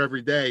getting better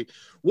every day.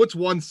 What's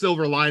one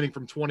silver lining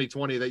from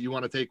 2020 that you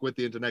want to take with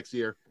you into next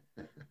year?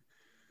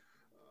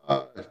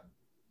 That's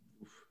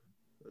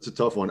a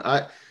tough one.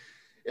 I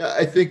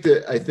think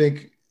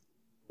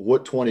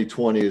what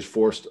 2020 has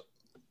forced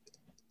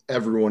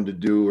everyone to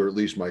do, or at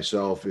least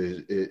myself,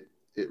 is it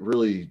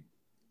really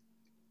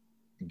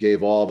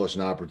gave all of us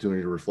an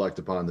opportunity to reflect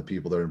upon the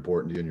people that are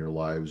important to you in your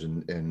lives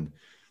and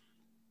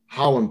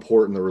how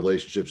important the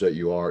relationships that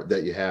you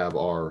have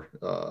are,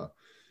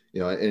 you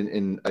know,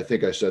 and I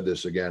think I said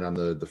this again on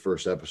the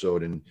first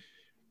episode, and,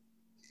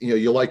 you know,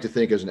 you like to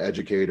think as an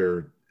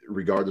educator,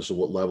 regardless of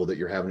what level, that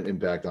you're having an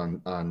impact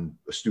on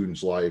a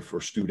student's life or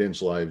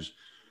students' lives.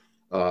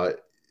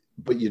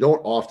 But you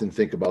don't often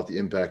think about the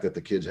impact that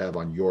the kids have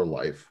on your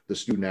life, the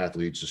student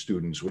athletes, the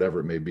students, whatever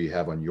it may be,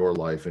 have on your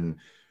life. And,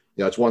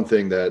 you know, it's one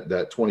thing that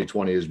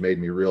 2020 has made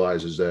me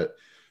realize is that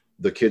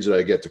the kids that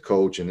I get to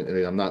coach, and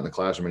I'm not in the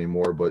classroom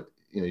anymore, but,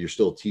 you know, you're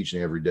still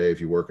teaching every day if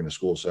you work in a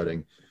school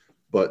setting,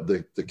 but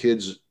the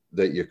kids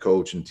that you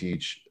coach and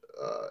teach,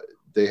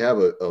 they have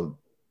a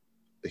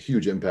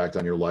huge impact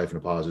on your life in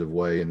a positive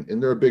way.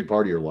 And they're a big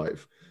part of your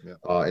life. Yeah.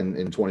 And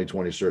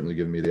 2020 certainly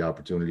given me the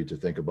opportunity to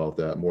think about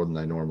that more than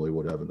I normally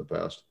would have in the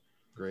past.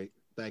 Great.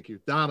 Thank you.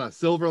 Donna,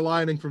 silver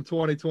lining from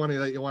 2020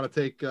 that you want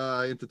to take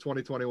into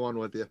 2021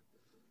 with you?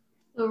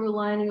 Silver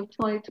lining of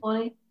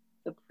 2020,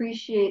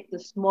 appreciate the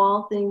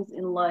small things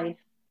in life,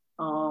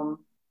 and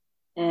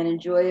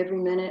enjoy every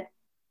minute.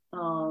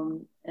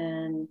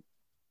 And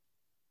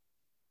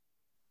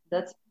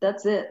that's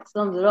it.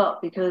 Sums it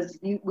up, because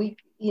we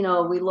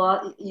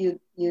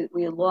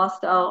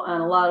lost out on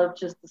a lot of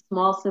just the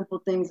small, simple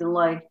things in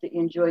life that you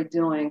enjoy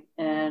doing,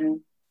 and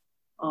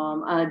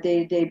on a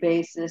day-to-day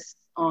basis,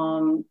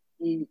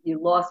 you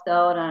lost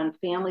out on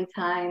family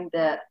time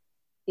that,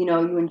 you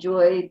know, you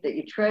enjoyed, that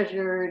you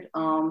treasured,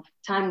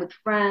 time with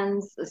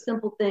friends, a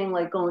simple thing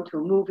like going to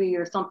a movie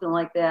or something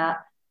like that.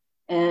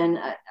 And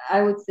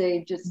I would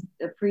say just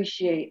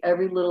appreciate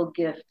every little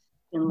gift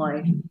in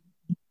life,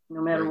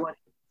 no matter what.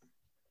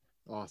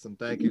 Awesome.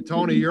 Thank you.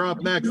 Tony, you're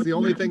up next. The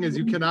only thing is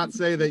you cannot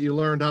say that you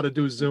learned how to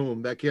do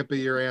Zoom. That can't be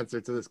your answer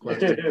to this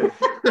question.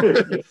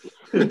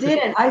 You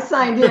didn't. I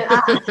signed in.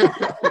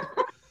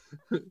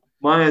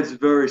 Mine's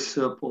very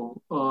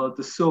simple.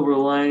 The silver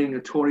lining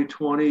of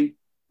 2020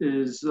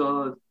 is,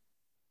 you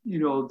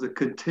know, the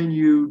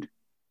continued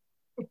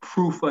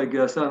proof, I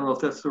guess, I don't know if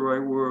that's the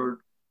right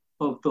word,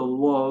 of the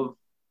love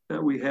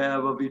that we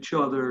have of each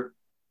other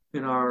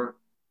in our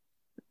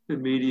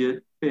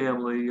immediate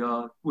family,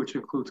 which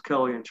includes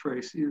Kelly and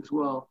Tracy as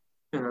well,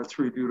 and our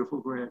three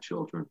beautiful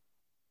grandchildren,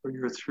 or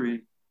your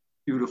three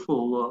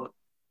beautiful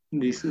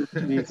nieces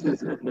and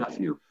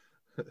nephew.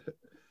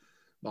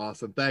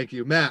 Awesome. Thank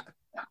you. Matt?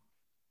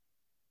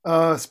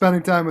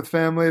 Spending time with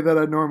family that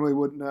I normally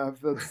wouldn't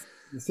have. That's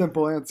the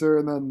simple answer.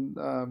 And then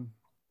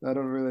I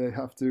don't really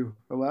have to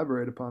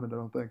elaborate upon it, I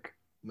don't think.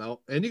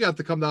 No. And you got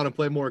to come down and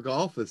play more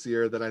golf this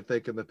year than I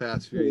think in the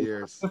past few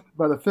years.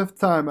 By the fifth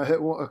time, I hit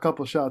a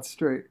couple shots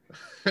straight.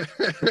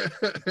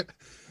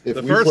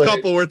 The first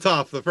couple were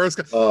tough. The first,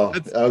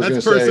 that's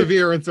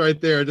perseverance right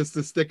there, just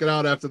to stick it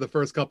out after the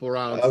first couple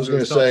rounds. I was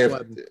going to say,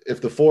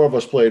 if the four of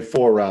us played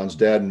 4 rounds,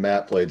 Dad and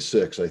Matt played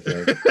 6, I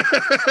think.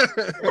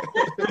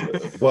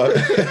 But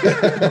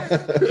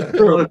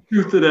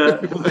truth to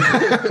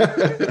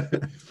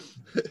that.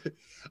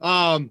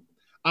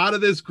 Out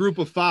of this group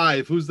of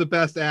 5, who's the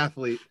best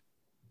athlete?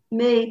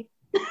 Me.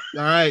 All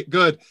right,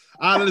 good.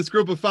 Out of this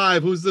group of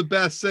 5, who's the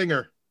best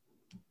singer?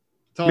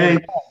 Tony.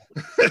 Me.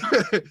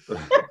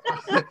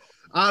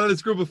 Out of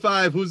this group of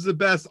 5, who's the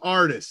best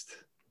artist?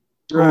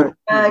 Right.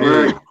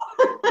 Right.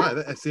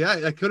 See,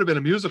 I could have been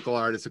a musical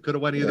artist. It could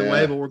have went either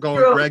way, but we're going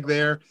True. Greg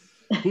there.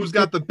 Who's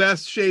got the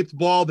best shaped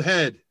bald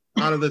head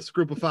out of this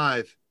group of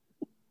 5?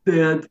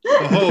 Dad.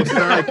 The host.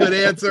 All right, good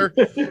answer.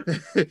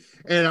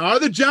 And are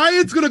the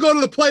Giants going to go to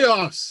the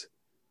playoffs?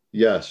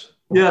 yes.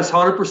 Yes,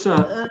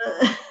 100%.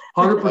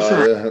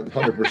 100%.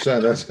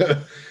 100%. That's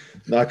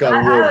knock on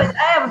I wood.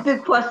 have a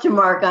big question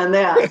mark on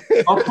that.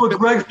 I'll put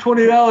Greg's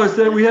 $20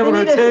 that we have on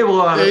our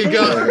table on There it. you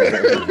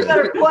go.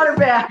 Better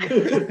quarterback.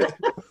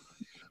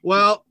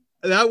 Well,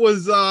 that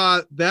was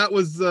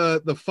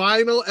the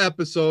final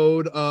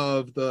episode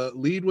of the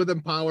Lead with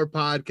Empower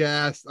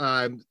podcast.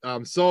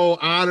 I'm so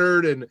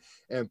honored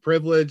and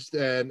privileged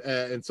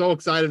and so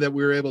excited that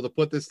we were able to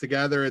put this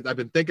together. I've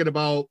been thinking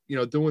about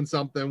doing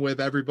something with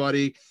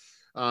everybody.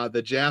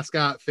 The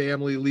Jascott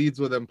family Leads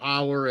with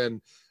Empower,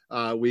 and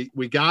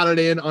we got it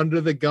in under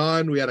the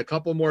gun. We had a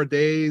couple more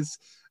days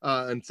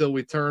until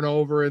we turn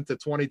over into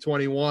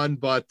 2021.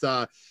 But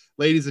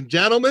ladies and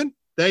gentlemen,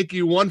 thank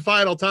you one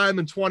final time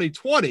in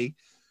 2020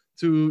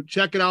 to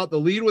checking out the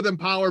Lead with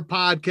Empower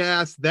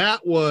podcast.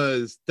 That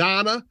was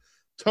Donna,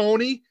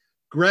 Tony,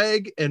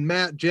 Greg, and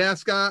Matt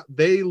Jascott.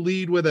 They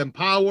lead with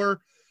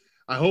Empower.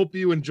 I hope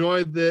you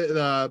enjoyed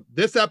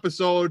this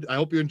episode. I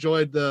hope you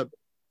enjoyed the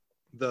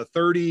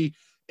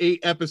 38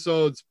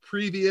 episodes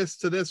previous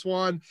to this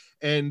one,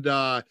 and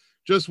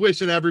just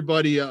wishing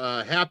everybody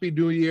a happy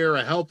new year,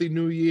 a healthy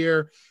new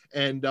year,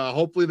 and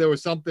hopefully there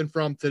was something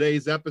from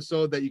today's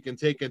episode that you can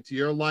take into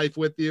your life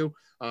with you.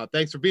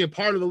 Thanks for being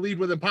part of the Lead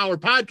with Empower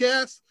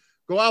podcast.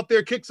 Go out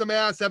there, kick some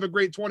ass, have a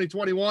great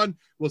 2021.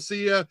 We'll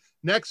see you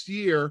next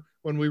year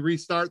when we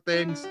restart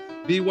things.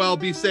 Be well,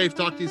 be safe.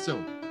 Talk to you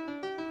soon.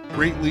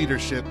 Great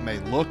leadership may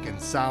look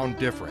and sound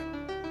different.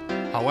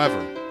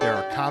 However, there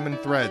are common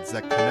threads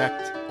that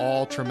connect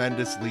all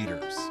tremendous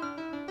leaders.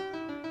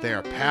 They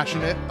are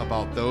passionate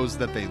about those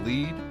that they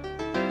lead.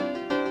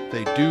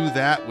 They do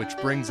that which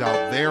brings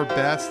out their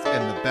best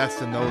and the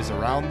best in those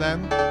around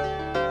them.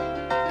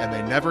 And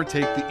they never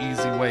take the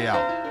easy way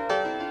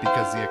out,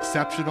 because the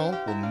exceptional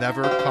will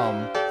never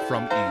come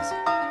from easy.